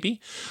credits, maybe.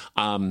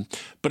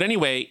 But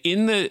anyway,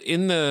 in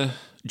the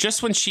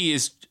just when she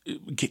is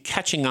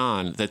catching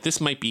on that this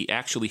might be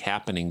actually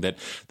happening, that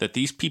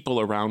these people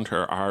around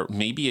her are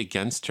maybe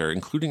against her,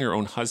 including her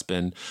own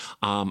husband,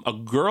 a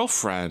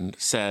girlfriend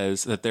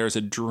says that there's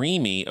a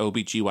dreamy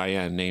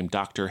OBGYN named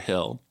Dr.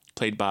 Hill,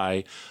 played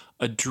by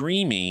a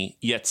dreamy,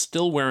 yet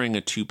still wearing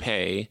a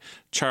toupee,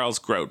 Charles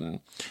Grodin.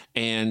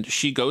 And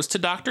she goes to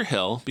Dr.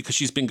 Hill because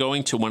she's been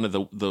going to one of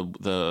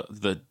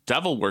the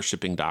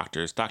devil-worshipping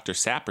doctors, Dr.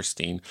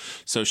 Saperstein.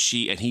 So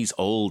he's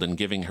old and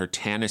giving her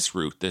tannis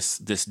root, this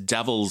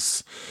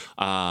devil's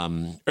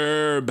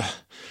herb.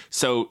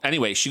 So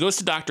anyway, she goes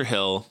to Dr.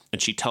 Hill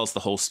and she tells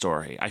the whole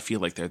story. I feel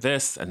like they're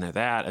this and they're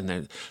that,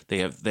 and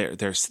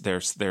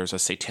there's a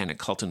satanic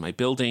cult in my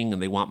building and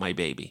they want my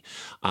baby.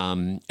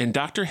 And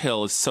Dr.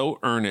 Hill is so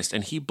earnest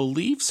and he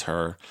believes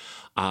her.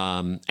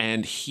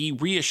 And he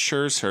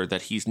reassures her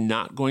that he's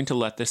not going to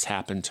let this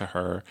happen to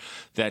her,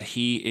 that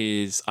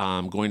he is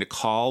going to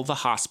call the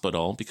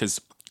hospital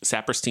because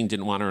Saperstein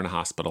didn't want her in a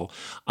hospital,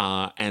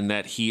 and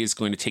that he is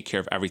going to take care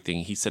of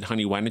everything. He said,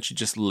 honey, why don't you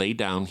just lay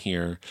down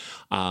here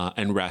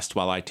and rest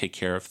while I take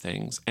care of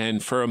things?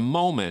 And for a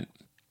moment,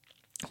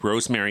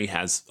 Rosemary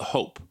has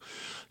hope.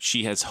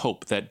 She has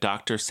hope that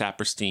Dr.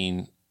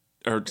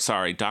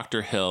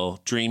 Hill,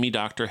 dreamy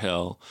Dr.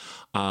 Hill,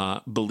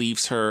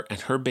 believes her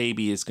and her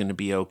baby is going to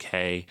be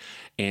okay.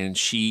 And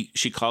she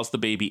calls the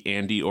baby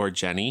Andy or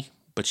Jenny,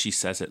 but she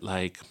says it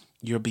like,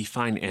 you'll be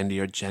fine, Andy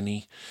or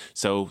Jenny.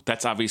 So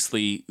that's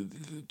obviously,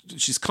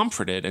 she's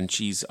comforted and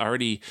she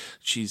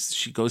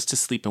goes to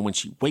sleep. And when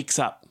she wakes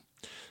up,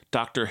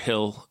 Dr.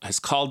 Hill has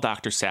called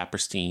Dr.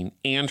 Saperstein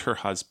and her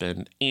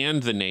husband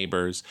and the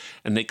neighbors,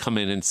 and they come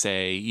in and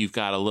say, you've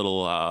got a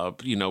little,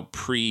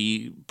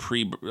 pre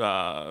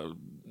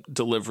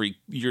delivery,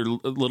 you're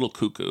a little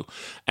cuckoo.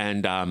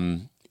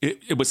 And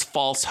it was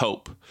false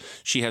hope.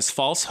 She has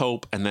false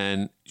hope, and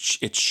then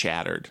it's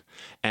shattered.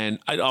 And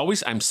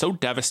I'm so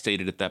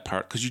devastated at that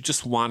part because you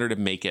just want her to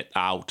make it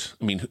out.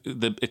 I mean,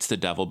 it's the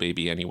devil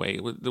baby anyway.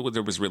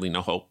 There was really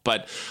no hope.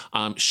 But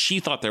she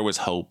thought there was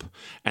hope,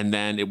 and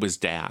then it was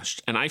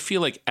dashed. And I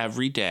feel like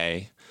every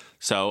day,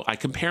 so I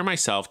compare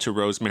myself to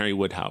Rosemary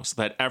Woodhouse,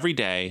 that every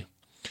day,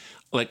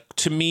 like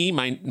to me,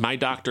 my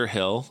Dr.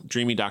 Hill,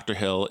 dreamy Dr.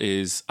 Hill,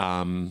 is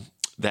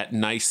that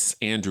nice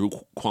Andrew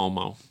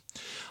Cuomo.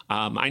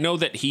 I know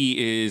that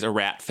he is a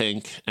rat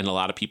fink and a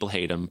lot of people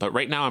hate him, but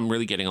right now I'm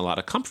really getting a lot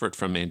of comfort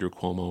from Andrew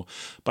Cuomo.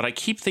 But I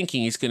keep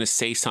thinking he's going to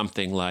say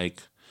something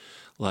like,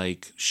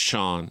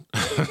 Sean,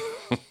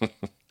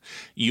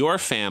 your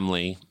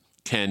family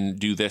can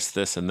do this,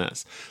 this, and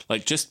this.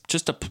 Like just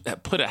to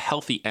put a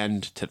healthy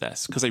end to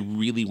this, because I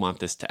really want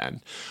this to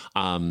end.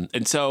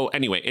 And so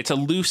anyway, it's a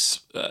loose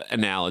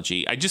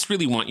analogy. I just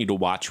really want you to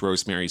watch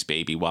Rosemary's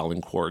Baby while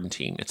in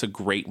quarantine. It's a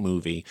great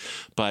movie.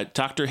 But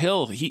Dr.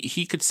 Hill,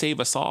 he could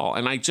save us all.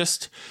 And I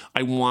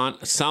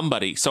want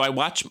somebody. So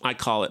I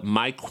call it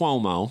My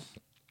Cuomo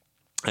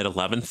at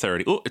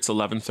 11:30. Oh, it's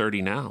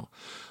 11:30 now.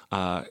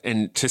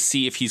 And to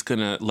see if he's going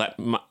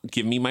to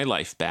give me my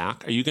life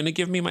back. Are you going to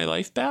give me my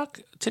life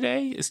back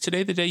today? Is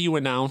today the day you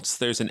announce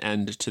there's an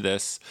end to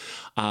this?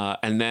 But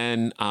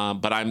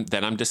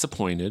I'm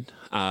disappointed.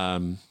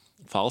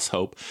 False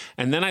hope.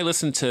 And then I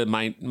listened to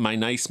my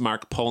nice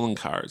Mark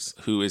Poloncarz,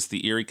 who is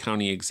the Erie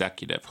County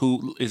executive,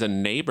 who is a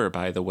neighbor,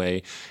 by the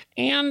way,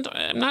 and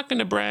I'm not going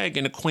to brag,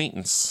 an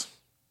acquaintance.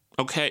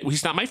 Okay,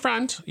 he's not my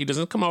friend. He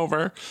doesn't come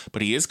over,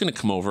 but he is going to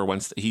come over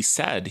once. He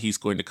said he's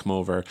going to come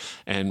over,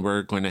 and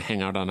we're going to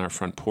hang out on our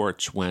front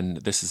porch when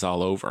this is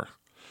all over.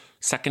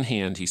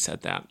 Secondhand, he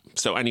said that.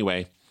 So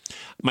anyway,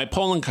 my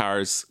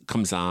Poloncarz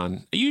comes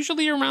on,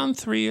 usually around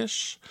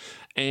 3-ish,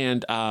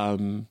 and I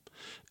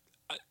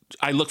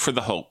look for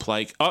the hope.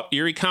 Like,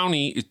 Erie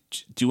County is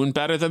doing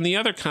better than the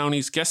other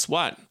counties. Guess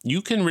what?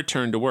 You can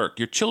return to work.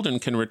 Your children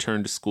can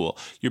return to school.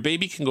 Your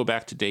baby can go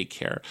back to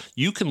daycare.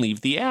 You can leave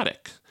the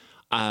attic.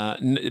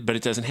 But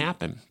it doesn't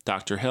happen.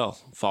 Dr. Hill,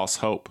 false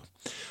hope.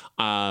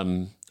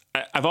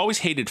 I've always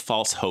hated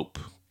false hope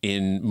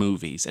in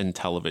movies and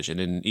television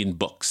and in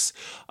books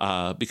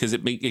because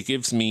it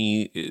gives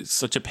me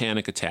such a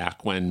panic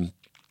attack when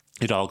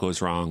it all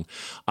goes wrong.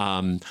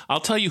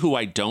 I'll tell you who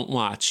I don't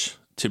watch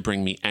to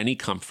bring me any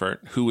comfort,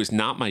 who is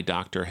not my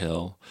Dr.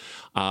 Hill,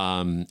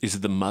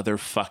 is the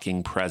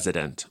motherfucking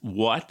president.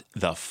 What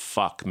the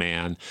fuck,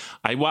 man?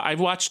 I've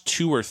watched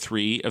 2 or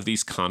 3 of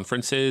these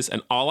conferences,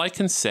 and all I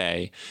can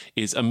say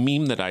is a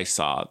meme that I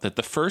saw, that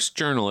the first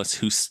journalist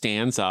who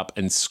stands up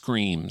and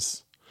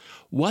screams,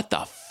 "What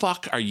the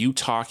fuck are you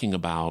talking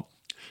about?"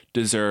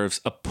 deserves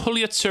a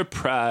Pulitzer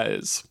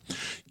Prize.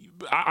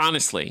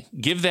 Honestly,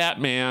 give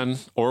that man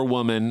or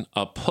woman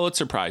a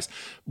Pulitzer Prize.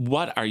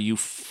 What are you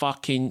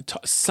fucking...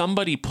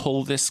 Somebody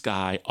pull this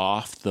guy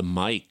off the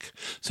mic.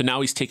 So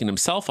now he's taking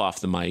himself off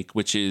the mic,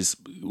 which is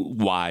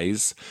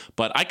wise.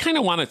 But I kind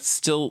of want to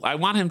still... I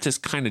want him to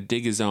kind of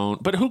dig his own...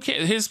 But who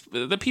cares?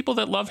 The people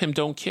that love him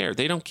don't care.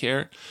 They don't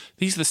care.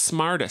 He's the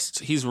smartest.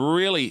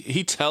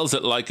 He tells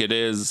it like it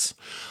is.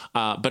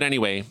 But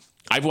anyway...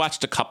 I've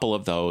watched a couple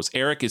of those.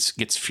 Eric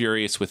gets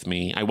furious with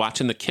me. I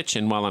watch in the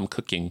kitchen while I'm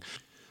cooking.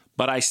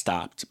 But I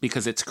stopped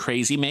because it's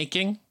crazy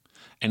making,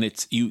 and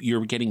it's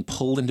you're getting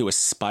pulled into a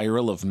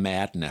spiral of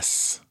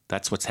madness.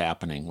 That's what's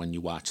happening when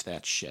you watch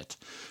that shit.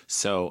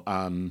 So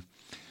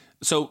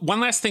one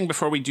last thing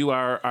before we do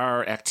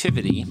our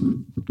activity.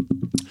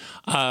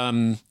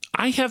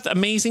 I have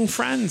amazing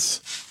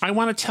friends. I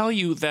want to tell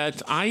you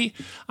that I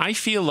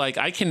feel like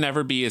I can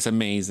never be as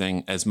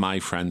amazing as my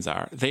friends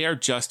are. They are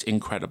just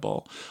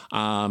incredible.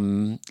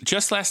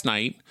 Just last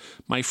night,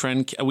 my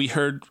friend, we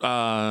heard...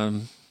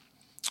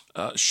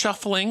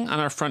 shuffling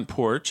on our front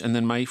porch, and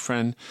then my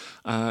friend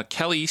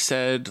Kelly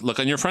said, look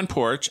on your front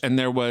porch, and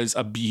there was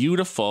a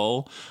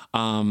beautiful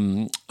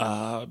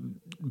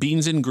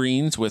beans and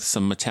greens with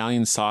some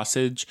Italian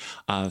sausage,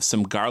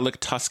 some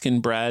garlic Tuscan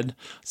bread,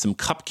 some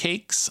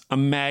cupcakes, a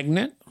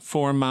magnet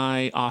for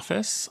my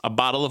office, a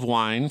bottle of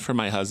wine for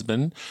my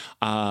husband,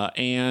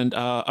 and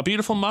a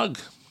beautiful mug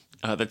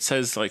that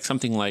says like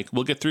something like,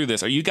 we'll get through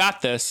this, or you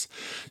got this.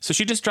 So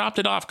she just dropped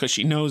it off because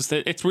she knows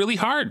that it's really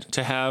hard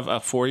to have a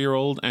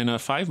 4-year-old and a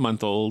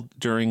 5-month-old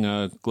during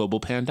a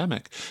global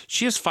pandemic.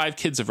 She has 5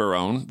 kids of her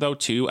own, though,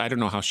 too. I don't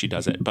know how she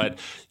does it, but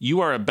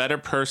you are a better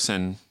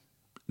person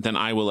than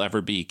I will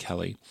ever be,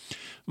 Kelly.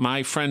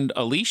 My friend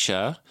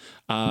Alicia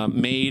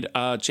made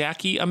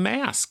Jackie a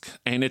mask,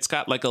 and it's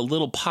got like a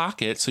little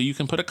pocket so you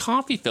can put a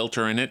coffee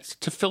filter in it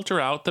to filter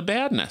out the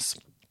badness.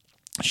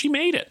 She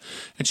made it,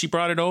 and she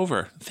brought it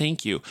over.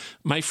 Thank you.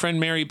 My friend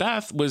Mary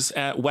Beth was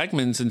at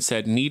Wegmans and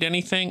said, need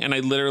anything? And I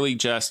literally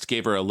just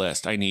gave her a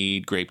list. I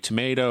need grape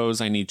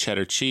tomatoes. I need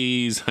cheddar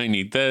cheese. I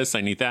need this.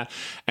 I need that.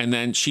 And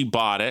then she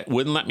bought it,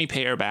 wouldn't let me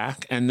pay her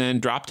back, and then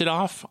dropped it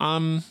off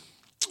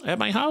at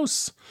my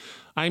house.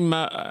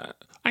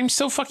 I'm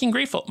so fucking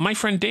grateful. My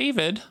friend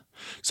David...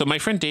 So my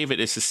friend David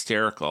is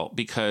hysterical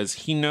because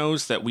he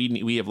knows that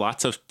we have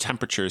lots of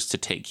temperatures to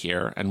take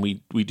here, and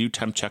we do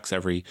temp checks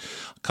every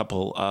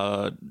couple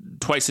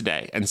twice a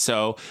day, and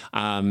so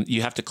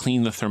you have to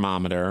clean the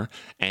thermometer,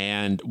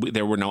 and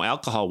there were no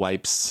alcohol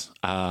wipes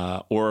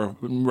or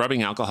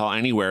rubbing alcohol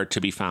anywhere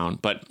to be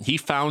found. But he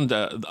found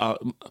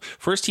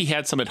first he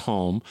had some at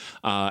home,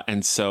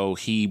 and so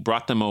he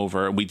brought them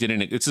over.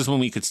 This is when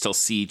we could still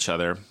see each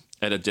other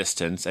at a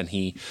distance, and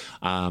he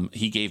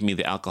gave me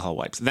the alcohol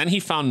wipes. Then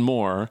he found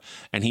more,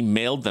 and he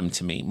mailed them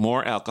to me.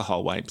 More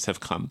alcohol wipes have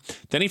come.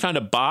 Then he found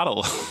a bottle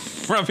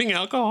of rubbing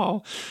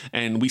alcohol,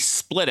 and we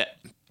split it.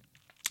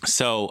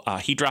 So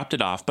he dropped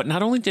it off. But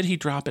not only did he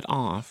drop it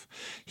off,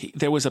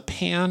 there was a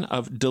pan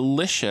of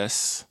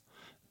delicious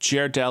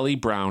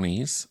Ghirardelli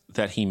brownies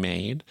that he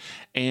made,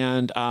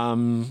 and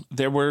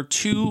there were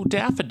 2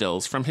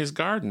 daffodils from his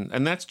garden,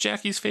 and that's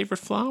Jackie's favorite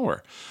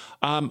flower.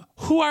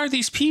 Who are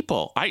these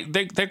people?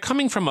 They're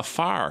coming from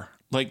afar.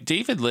 Like,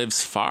 David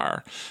lives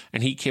far,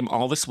 and he came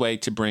all this way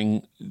to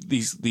bring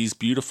these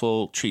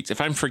beautiful treats. If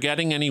I'm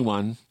forgetting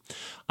anyone,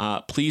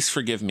 please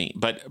forgive me.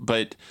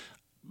 But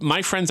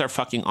my friends are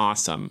fucking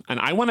awesome, and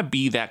I want to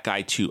be that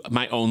guy too.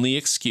 My only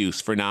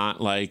excuse for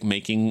not like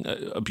making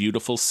a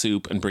beautiful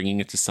soup and bringing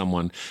it to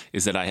someone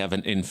is that I have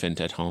an infant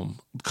at home.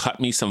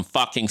 Cut me some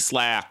fucking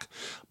slack.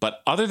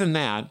 But other than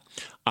that,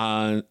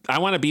 I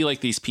want to be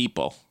like these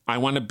people. I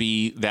want to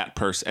be that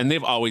person. And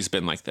they've always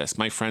been like this.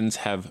 My friends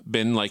have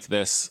been like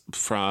this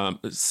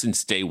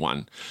since day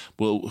one,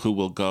 who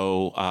will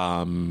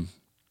go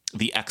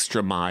the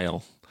extra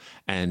mile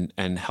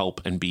and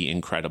help and be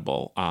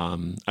incredible.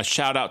 A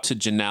shout out to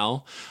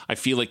Janelle. I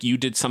feel like you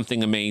did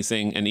something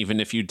amazing. And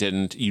even if you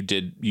didn't,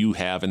 you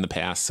have in the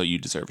past. So you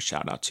deserve a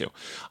shout out too.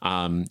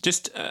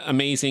 Just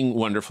amazing,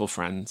 wonderful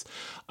friends.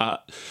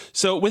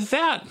 So with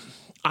that,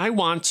 I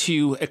want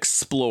to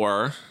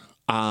explore.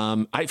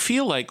 I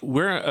feel like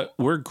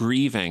we're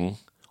grieving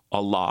a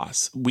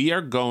loss. We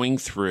are going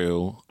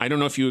through, I don't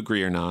know if you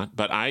agree or not,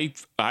 but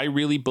I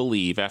really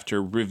believe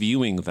after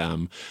reviewing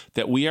them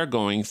that we are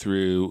going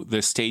through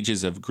the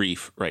stages of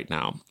grief right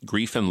now,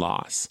 grief and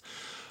loss.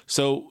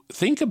 So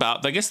think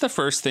about, I guess the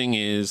first thing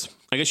is,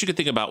 I guess you could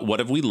think about what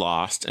have we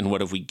lost and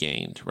what have we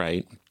gained,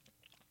 right?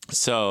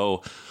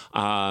 So,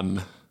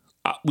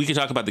 we could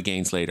talk about the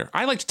gains later.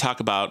 I like to talk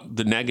about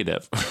the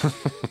negative.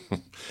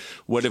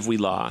 What have we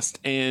lost?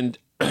 And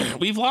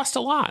we've lost a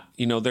lot.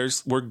 You know,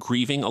 we're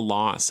grieving a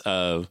loss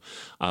of,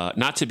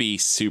 not to be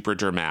super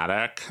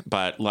dramatic,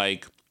 but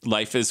like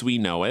life as we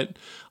know it.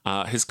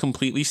 has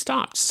completely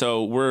stopped.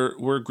 So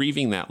we're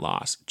grieving that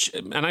loss.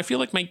 And I feel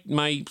like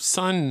my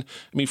son,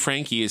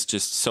 Frankie, is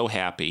just so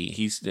happy.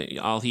 He's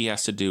all he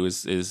has to do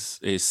is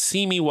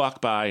see me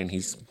walk by, and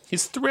he's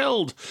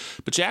thrilled.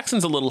 But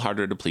Jackson's a little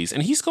harder to please,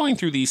 and he's going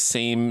through these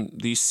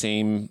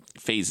same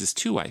phases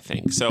too, I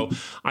think. So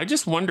I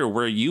just wonder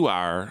where you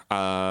are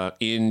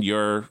in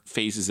your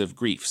phases of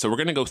grief. So we're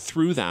going to go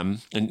through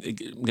them, and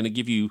I'm going to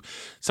give you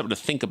something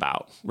to think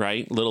about,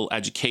 right? Little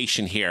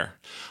education here.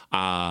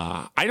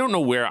 I don't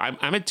know where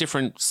I'm at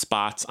different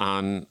spots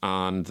on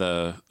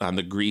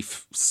the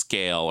grief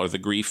scale or the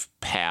grief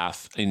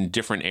path in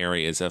different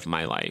areas of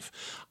my life.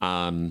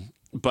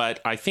 But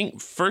I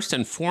think first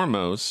and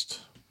foremost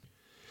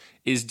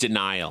is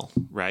denial,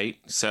 right?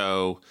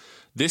 So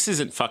this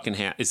isn't fucking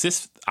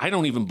I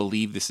don't even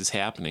believe this is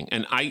happening.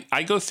 And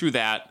I go through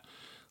that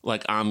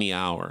like on the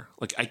hour.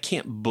 Like, I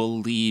can't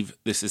believe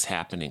this is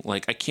happening.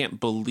 Like, I can't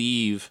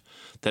believe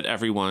that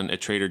everyone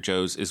at Trader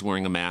Joe's is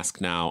wearing a mask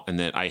now and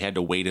that I had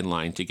to wait in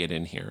line to get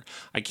in here.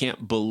 I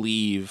can't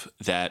believe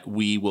that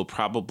we will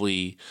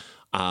probably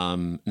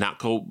not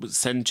go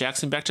send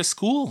Jackson back to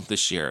school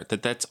this year,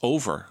 that's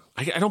over.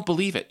 I don't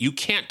believe it. You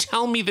can't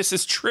tell me this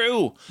is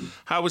true.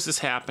 How is this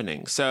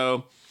happening?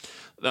 So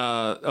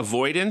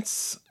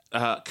avoidance,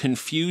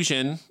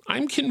 confusion.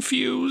 I'm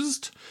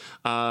confused.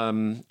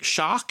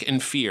 Shock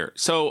and fear.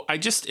 So I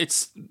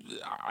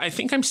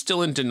think I'm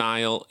still in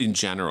denial in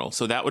general.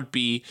 So that would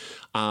be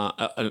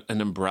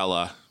an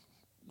umbrella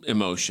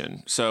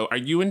emotion. So are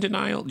you in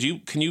denial?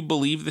 Can you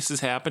believe this is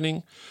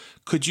happening?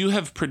 Could you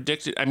have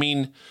predicted? I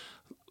mean,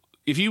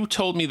 if you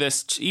told me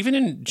this, even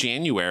in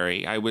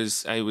January, I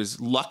was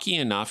lucky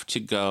enough to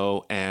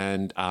go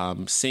and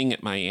sing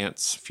at my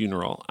aunt's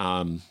funeral.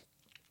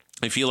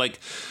 I feel like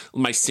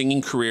my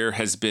singing career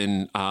has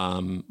been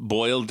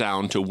boiled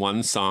down to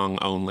one song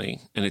only,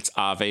 and it's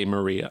Ave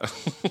Maria.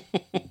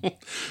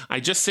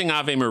 I just sing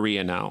Ave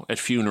Maria now at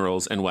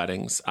funerals and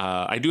weddings.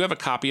 I do have a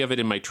copy of it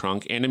in my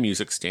trunk and a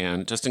music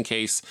stand, just in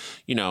case,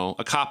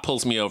 a cop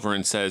pulls me over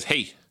and says,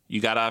 "Hey, you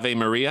got Ave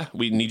Maria?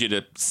 We need you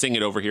to sing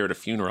it over here at a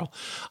funeral."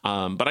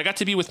 But I got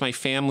to be with my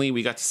family.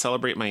 We got to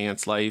celebrate my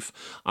aunt's life.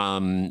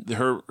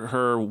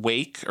 Her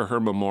wake or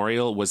her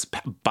memorial was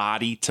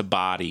body to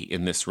body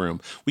in this room.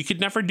 We could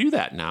never do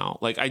that now.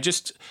 Like, I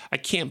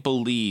can't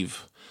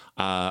believe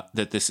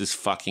that this is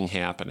fucking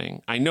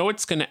happening. I know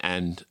it's going to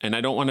end, and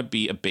I don't want to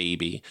be a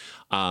baby.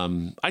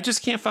 I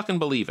just can't fucking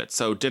believe it.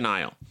 So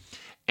denial,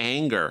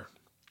 anger,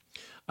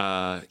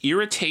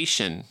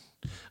 irritation,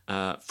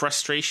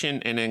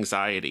 frustration and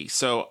anxiety.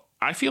 So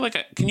I feel like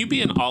can you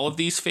be in all of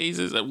these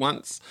phases at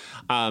once?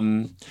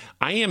 I'm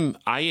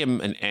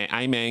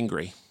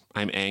angry.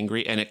 I'm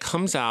angry, and it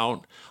comes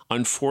out,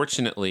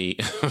 unfortunately.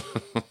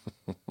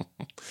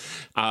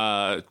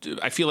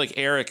 I feel like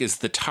Eric is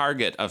the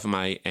target of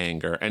my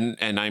anger,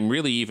 and I'm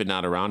really even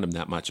not around him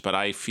that much. But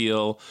I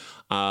feel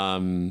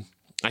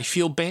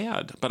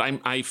bad, but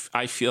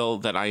I feel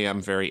that I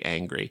am very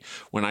angry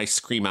when I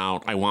scream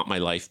out, "I want my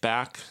life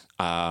back."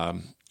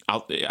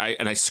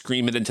 I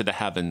scream it into the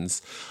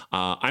heavens.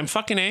 I'm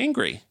fucking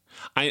angry.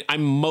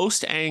 I'm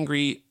most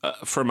angry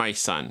for my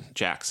son,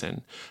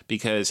 Jackson,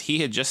 because he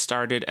had just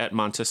started at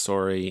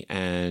Montessori.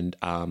 And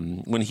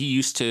when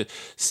he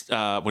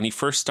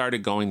first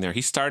started going there,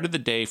 he started the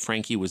day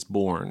Frankie was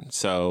born.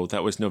 So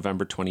that was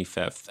November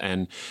 25th.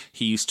 And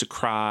he used to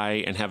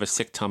cry and have a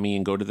sick tummy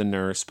and go to the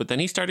nurse. But then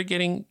he started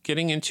getting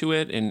into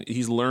it, and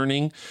he's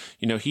learning.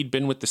 He'd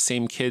been with the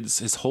same kids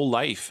his whole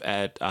life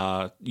at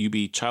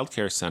UB Child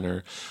Care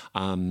Center.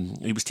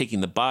 He was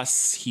taking the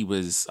bus. He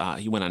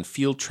went on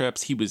field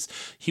trips. He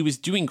was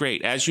doing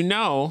great. As you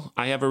know,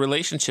 I have a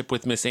relationship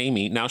with Miss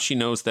Amy. Now she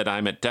knows that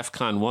I'm at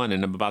DEFCON 1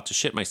 and I'm about to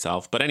shit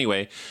myself. But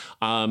anyway,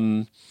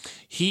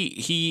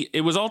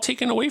 it was all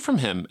taken away from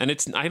him, and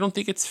I don't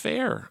think it's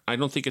fair. I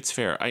don't think it's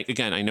fair.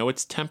 I know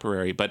it's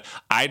temporary, but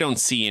I don't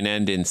see an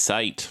end in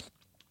sight.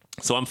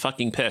 So I'm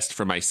fucking pissed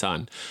for my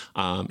son.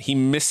 He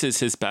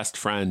misses his best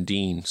friend,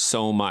 Dean,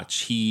 so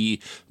much.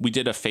 We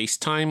did a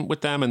FaceTime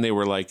with them, and they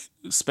were like,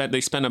 they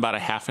spent about a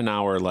half an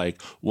hour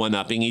like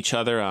one-upping each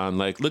other on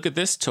like, "Look at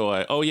this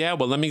toy. Oh yeah,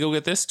 well, let me go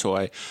get this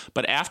toy."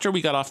 But after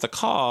we got off the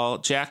call,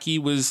 Jackie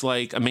was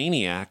like a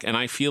maniac, and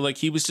I feel like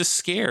he was just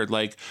scared.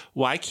 Like,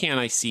 why can't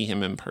I see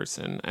him in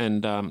person?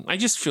 And I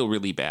just feel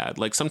really bad.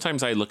 Like,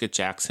 sometimes I look at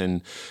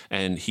Jackson,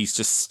 and he's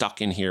just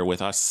stuck in here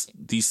with us,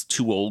 these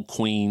two old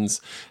queens,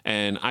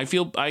 and I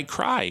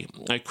cry,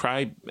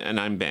 and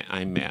I'm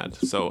mad.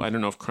 So I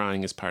don't know if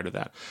crying is part of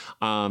that.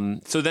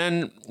 So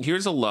then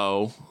here's a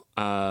low.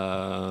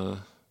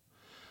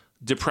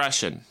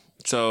 Depression.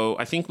 So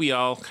I think we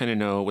all kind of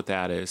know what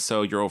that is.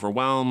 So you're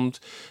overwhelmed,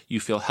 you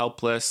feel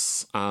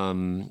helpless,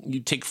 you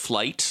take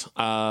flight,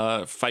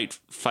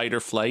 fight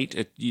or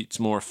flight. It's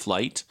more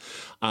flight.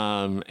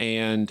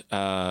 It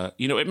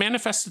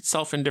manifests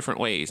itself in different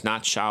ways,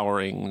 not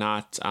showering,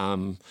 not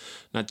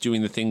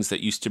doing the things that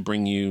used to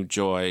bring you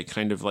joy,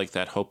 kind of like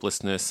that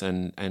hopelessness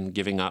and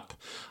giving up.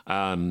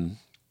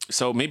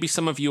 So maybe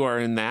some of you are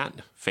in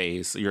that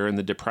phase. You're in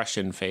the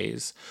depression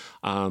phase.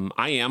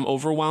 I am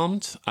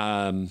overwhelmed.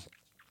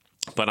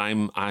 But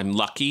I'm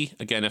lucky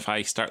again if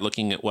I start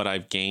looking at what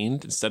I've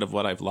gained instead of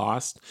what I've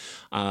lost.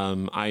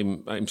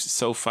 I'm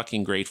so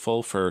fucking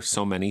grateful for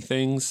so many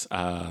things,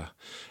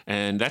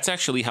 and that's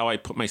actually how I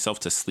put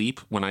myself to sleep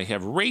when I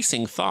have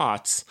racing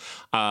thoughts.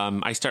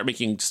 I start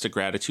making just a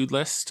gratitude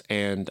list,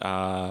 and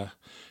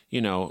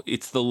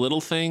it's the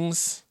little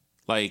things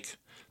like.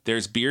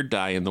 There's beard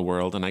dye in the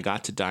world, and I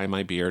got to dye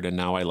my beard, and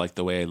now I like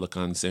the way I look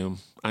on Zoom.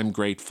 I'm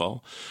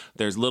grateful.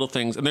 There's little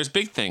things, and there's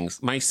big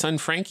things. My son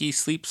Frankie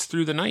sleeps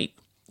through the night.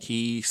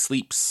 He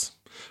sleeps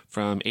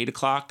from 8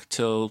 o'clock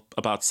till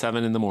about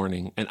 7 in the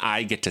morning, and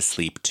I get to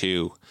sleep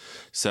too.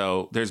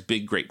 So there's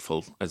big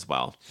grateful as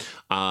well.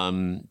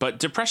 But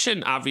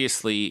depression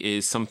obviously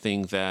is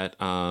something that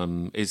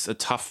is a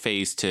tough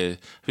phase to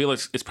I feel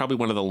like it's probably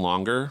one of the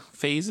longer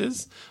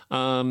phases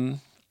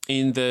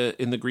in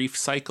the grief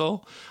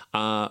cycle.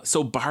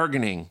 So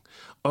bargaining.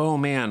 Oh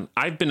man,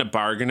 I've been a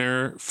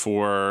bargainer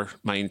for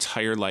my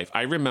entire life.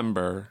 I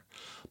remember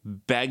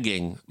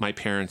begging my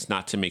parents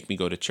not to make me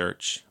go to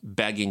church,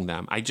 begging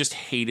them. I just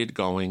hated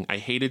going. I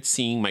hated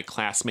seeing my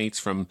classmates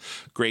from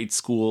grade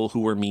school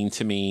who were mean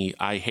to me.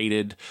 I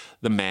hated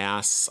the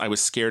mass. I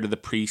was scared of the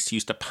priest. He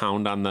used to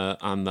pound on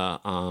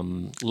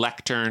the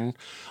lectern.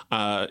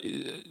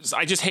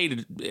 I just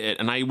hated it.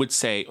 And I would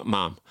say,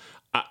 Mom,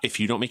 if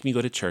you don't make me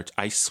go to church,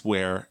 I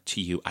swear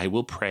to you, I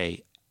will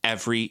pray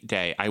every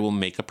day. I will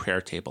make a prayer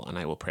table and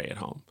I will pray at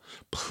home.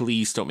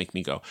 Please don't make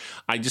me go.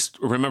 I just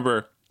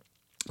remember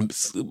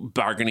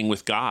bargaining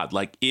with God.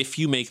 Like, if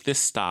you make this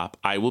stop,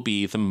 I will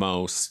be the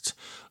most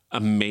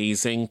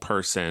amazing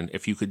person.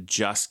 If you could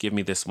just give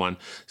me this one.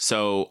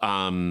 So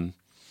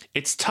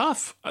it's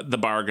tough, the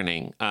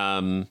bargaining.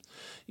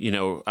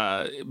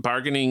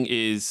 Bargaining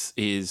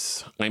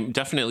is I'm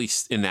definitely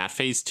in that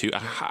phase too.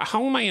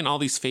 How am I in all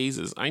these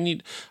phases? I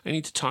need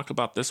to talk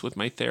about this with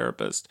my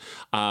therapist.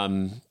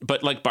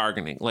 But like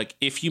bargaining, like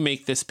if you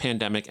make this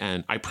pandemic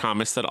end, I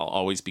promise that I'll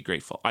always be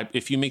grateful.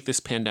 If you make this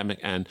pandemic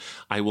end,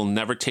 I will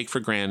never take for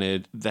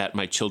granted that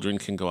my children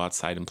can go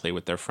outside and play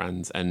with their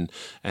friends, and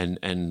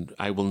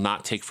I will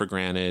not take for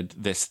granted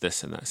this,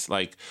 and this.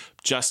 Like,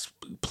 just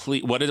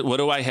please, what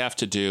do I have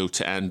to do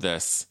to end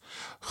this?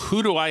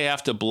 Who do I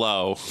have to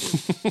blow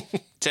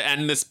to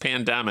end this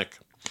pandemic?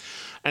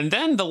 And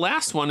then the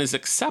last one is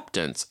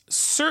acceptance.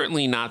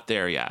 Certainly not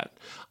there yet.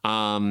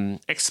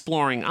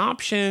 Exploring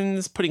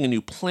options, putting a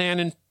new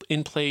plan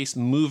in place,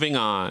 moving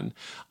on.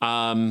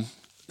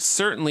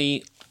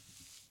 Certainly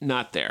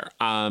not there.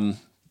 I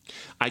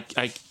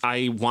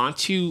want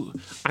to,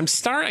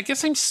 I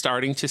guess I'm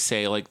starting to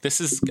say, like,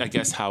 this is, I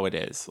guess, how it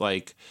is.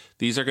 Like,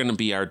 these are going to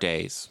be our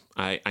days.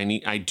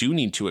 I do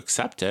need to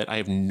accept it. I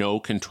have no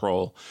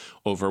control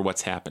over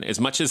what's happening. As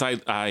much as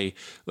I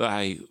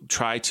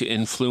try to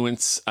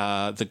influence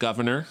the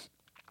governor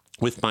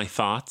with my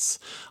thoughts,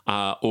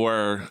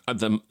 or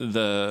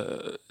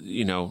the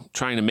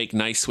trying to make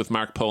nice with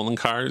Mark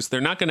Poloncarz,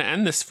 they're not going to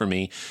end this for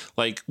me.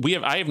 Like,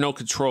 I have no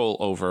control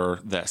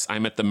over this.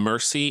 I'm at the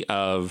mercy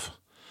of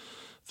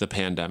the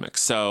pandemic.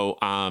 So,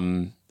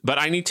 but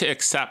I need to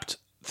accept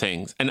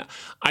things. And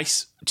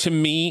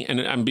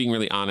and I'm being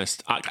really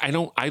honest,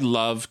 I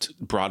loved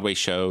Broadway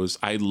shows.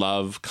 I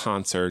love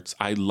concerts.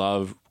 I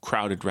love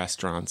crowded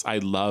restaurants. I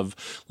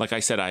love, like I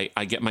said,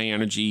 I get my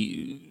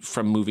energy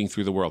from moving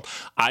through the world.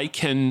 I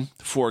can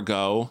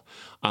forego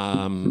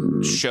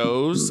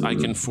shows. I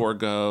can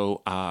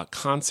forego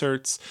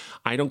concerts.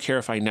 I don't care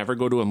if I never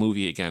go to a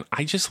movie again.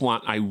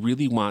 I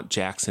really want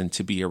Jackson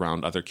to be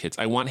around other kids.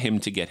 I want him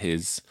to get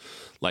his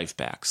life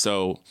back.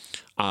 So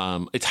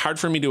it's hard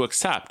for me to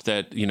accept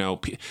that,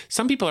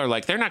 some people are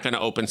like, they're not going to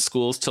open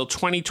schools till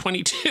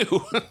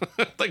 2022.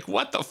 Like,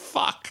 what the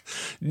fuck?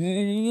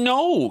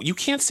 No, you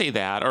can't say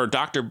that. Or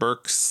Dr.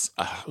 Birx,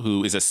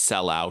 who is a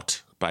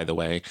sellout, by the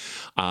way.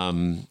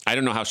 I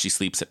don't know how she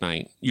sleeps at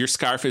night. Your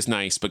scarf is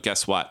nice, but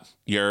guess what?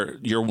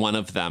 You're one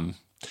of them.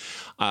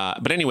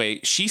 But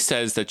anyway, she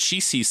says that she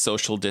sees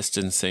social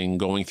distancing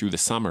going through the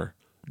summer.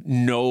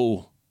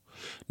 No,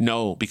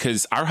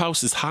 because our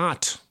house is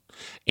hot.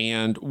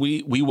 And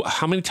we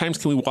how many times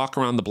can we walk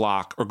around the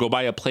block or go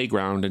by a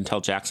playground and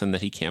tell Jackson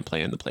that he can't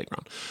play in the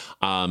playground?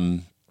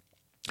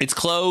 It's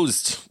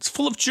closed. It's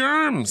full of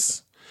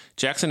germs.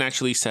 Jackson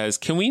actually says,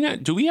 can we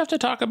not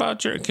talk about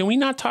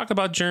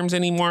germs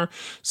anymore?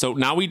 So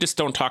now we just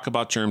don't talk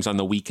about germs on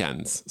the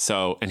weekends.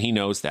 So, and he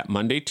knows that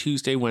Monday,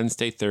 Tuesday,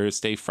 Wednesday,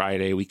 Thursday,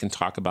 Friday, we can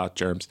talk about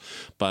germs,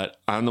 but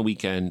on the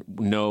weekend,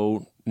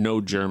 no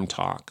germ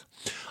talk.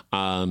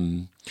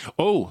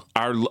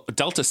 Our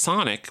Delta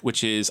Sonic,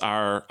 which is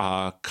our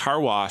car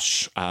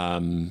wash,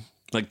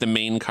 like the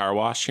main car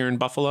wash here in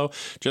Buffalo,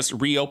 just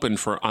reopened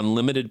for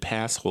unlimited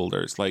pass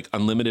holders, like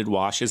unlimited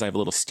washes. I have a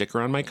little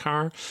sticker on my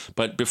car.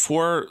 But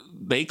before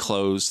they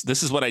closed,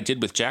 this is what I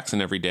did with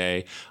Jackson every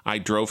day. I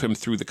drove him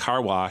through the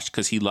car wash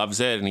because he loves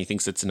it and he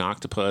thinks it's an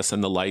octopus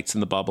and the lights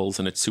and the bubbles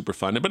and it's super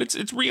fun. But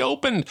it's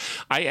reopened.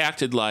 I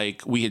acted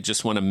like we had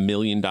just won $1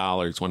 million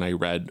when I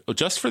read,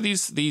 just for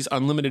these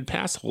unlimited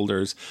pass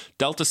holders,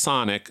 Delta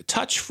Sonic,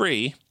 touch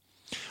free,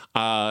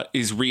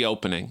 is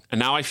reopening. And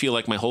now I feel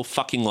like my whole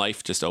fucking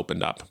life just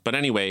opened up. But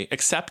anyway,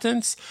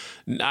 acceptance,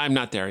 I'm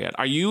not there yet.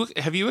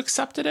 Have you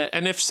accepted it?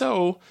 And if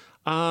so,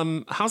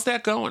 how's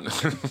that going?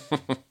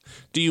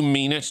 Do you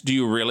mean it? Do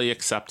you really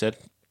accept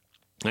it?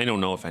 I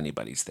don't know if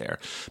anybody's there,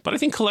 but I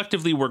think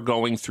collectively we're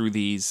going through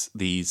these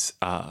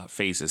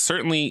phases.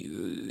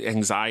 Certainly,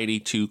 anxiety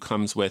too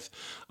comes with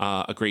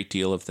a great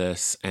deal of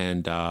this,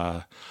 and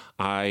I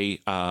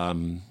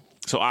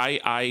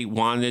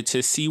wanted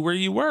to see where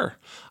you were.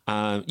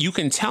 You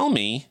can tell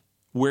me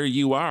where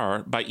you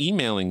are by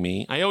emailing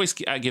me.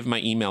 I give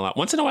my email out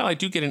once in a while. I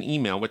do get an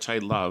email, which I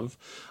love.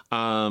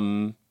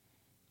 I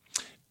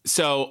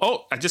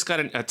just got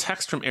a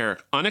text from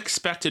Eric.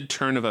 Unexpected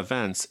turn of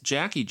events.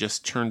 Jackie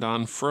just turned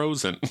on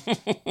Frozen.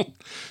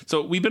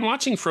 So we've been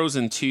watching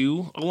Frozen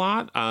 2 a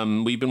lot.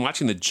 We've been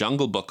watching The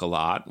Jungle Book a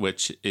lot,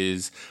 which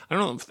is, I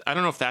don't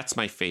know if that's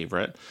my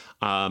favorite.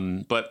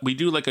 But we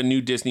do like a new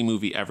Disney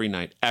movie every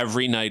night.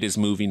 Every night is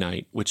movie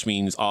night, which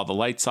means all the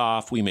lights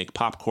off. We make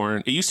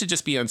popcorn. It used to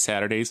just be on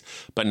Saturdays,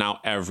 but now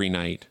every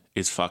night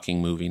is fucking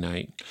movie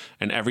night.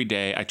 And every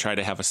day I try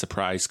to have a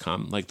surprise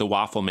come. Like the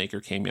waffle maker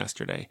came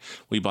yesterday.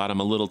 We bought him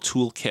a little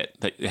tool kit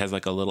that has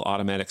like a little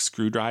automatic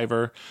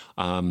screwdriver,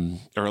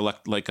 or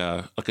like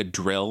a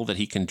drill that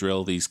he can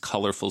drill these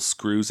colorful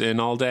screws in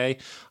all day.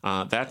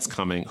 That's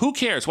coming. Who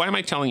cares? Why am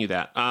I telling you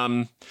that? But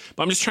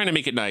I'm just trying to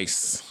make it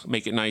nice.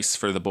 Make it nice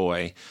for the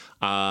boy.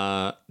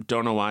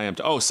 Don't know why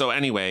so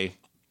anyway,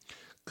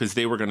 because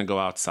they were going to go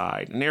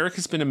outside. And Eric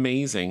has been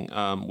amazing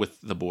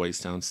with the boys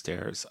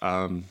downstairs.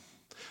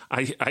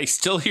 I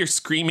still hear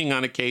screaming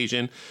on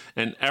occasion,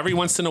 and every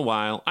once in a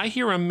while, I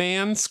hear a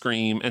man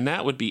scream, and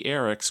that would be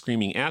Eric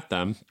screaming at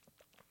them.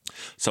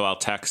 So I'll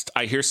text,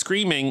 I hear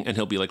screaming, and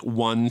he'll be like,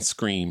 one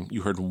scream.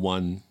 You heard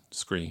one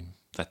scream.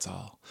 That's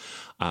all.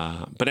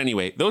 But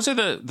anyway, those are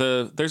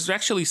there's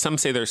actually some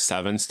say there's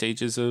 7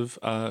 stages of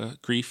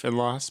grief and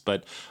loss,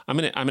 but I'm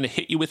gonna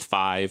hit you with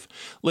 5.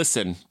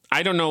 Listen,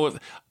 I don't know.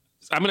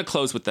 I'm gonna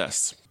close with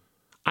this.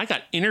 I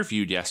got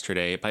interviewed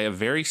yesterday by a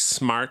very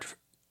smart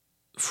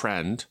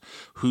friend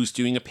who's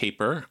doing a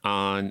paper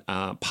on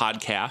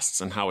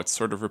podcasts and how it's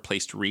sort of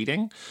replaced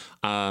reading.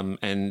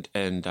 And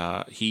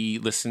he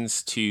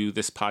listens to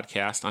this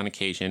podcast on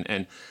occasion.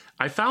 And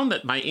I found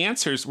that my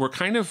answers were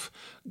kind of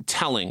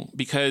telling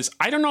because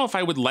I don't know if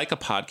I would like a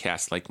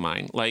podcast like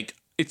mine. Like,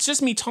 it's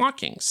just me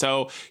talking.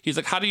 So he's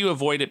like, how do you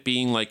avoid it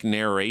being like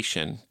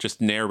narration,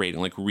 just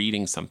narrating, like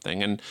reading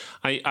something? And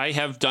I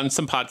have done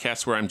some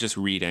podcasts where I'm just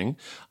reading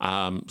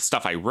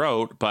stuff I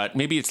wrote, but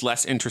maybe it's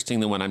less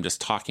interesting than when I'm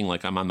just talking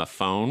like I'm on the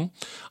phone.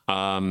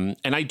 And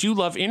I do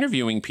love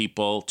interviewing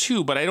people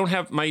too, but I don't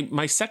have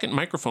my second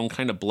microphone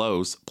kind of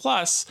blows.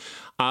 Plus,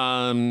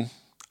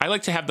 I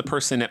like to have the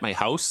person at my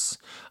house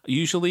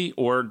usually,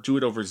 or do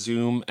it over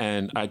Zoom.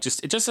 And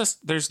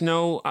there's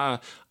no,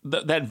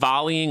 that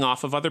volleying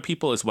off of other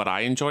people is what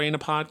I enjoy in a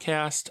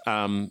podcast.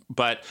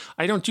 But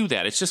I don't do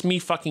that. It's just me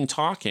fucking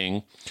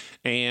talking.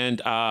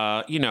 And,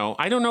 I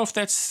don't know if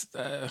that's,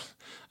 I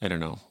don't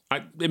know.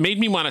 It made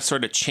me want to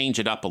sort of change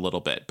it up a little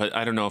bit, but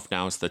I don't know if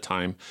now's the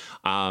time.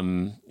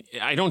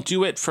 I don't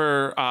do it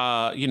for,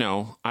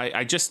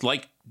 I just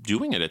like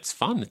doing it. It's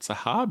fun. It's a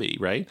hobby,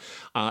 right?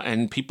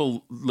 And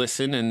people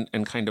listen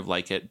and kind of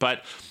like it.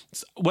 But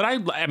what I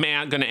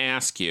am going to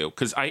ask you,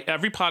 because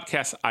every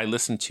podcast I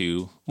listen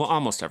to, well,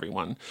 almost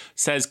everyone,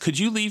 says, could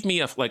you leave me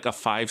a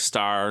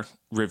 5-star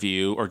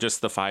review or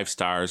just the 5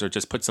 stars or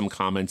just put some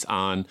comments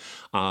on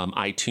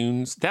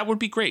iTunes? That would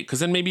be great, because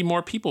then maybe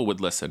more people would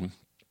listen.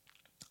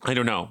 I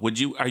don't know.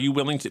 Are you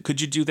willing to,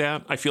 could you do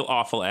that? I feel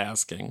awful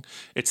asking.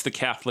 It's the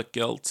Catholic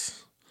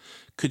guilt.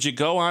 Could you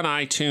go on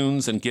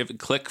iTunes and give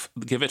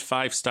it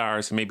 5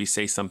 stars and maybe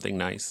say something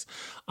nice?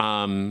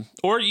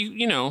 Or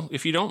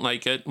if you don't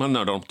like it, well,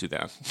 no, don't do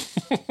that.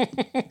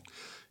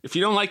 If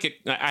you don't like it,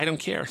 I don't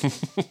care.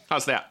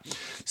 How's that?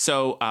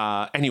 So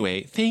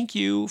anyway, thank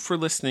you for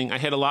listening.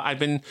 I've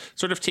been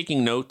sort of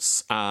taking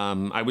notes.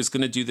 I was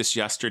going to do this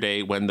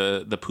yesterday when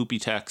the poopy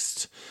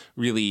text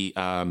really,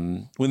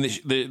 when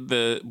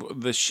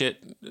the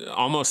shit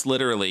almost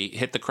literally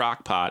hit the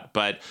crock pot.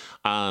 But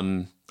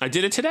I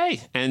did it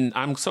today, and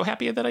I'm so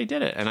happy that I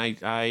did it. And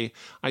I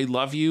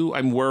love you.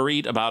 I'm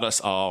worried about us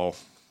all.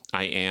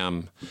 I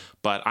am,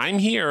 but I'm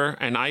here,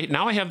 and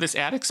now I have this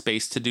attic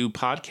space to do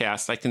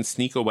podcasts. I can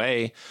sneak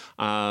away.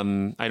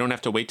 I don't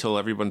have to wait till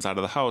everyone's out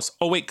of the house.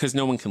 Oh, wait, because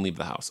no one can leave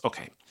the house.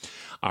 Okay.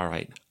 All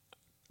right.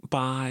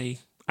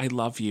 Bye. I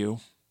love you.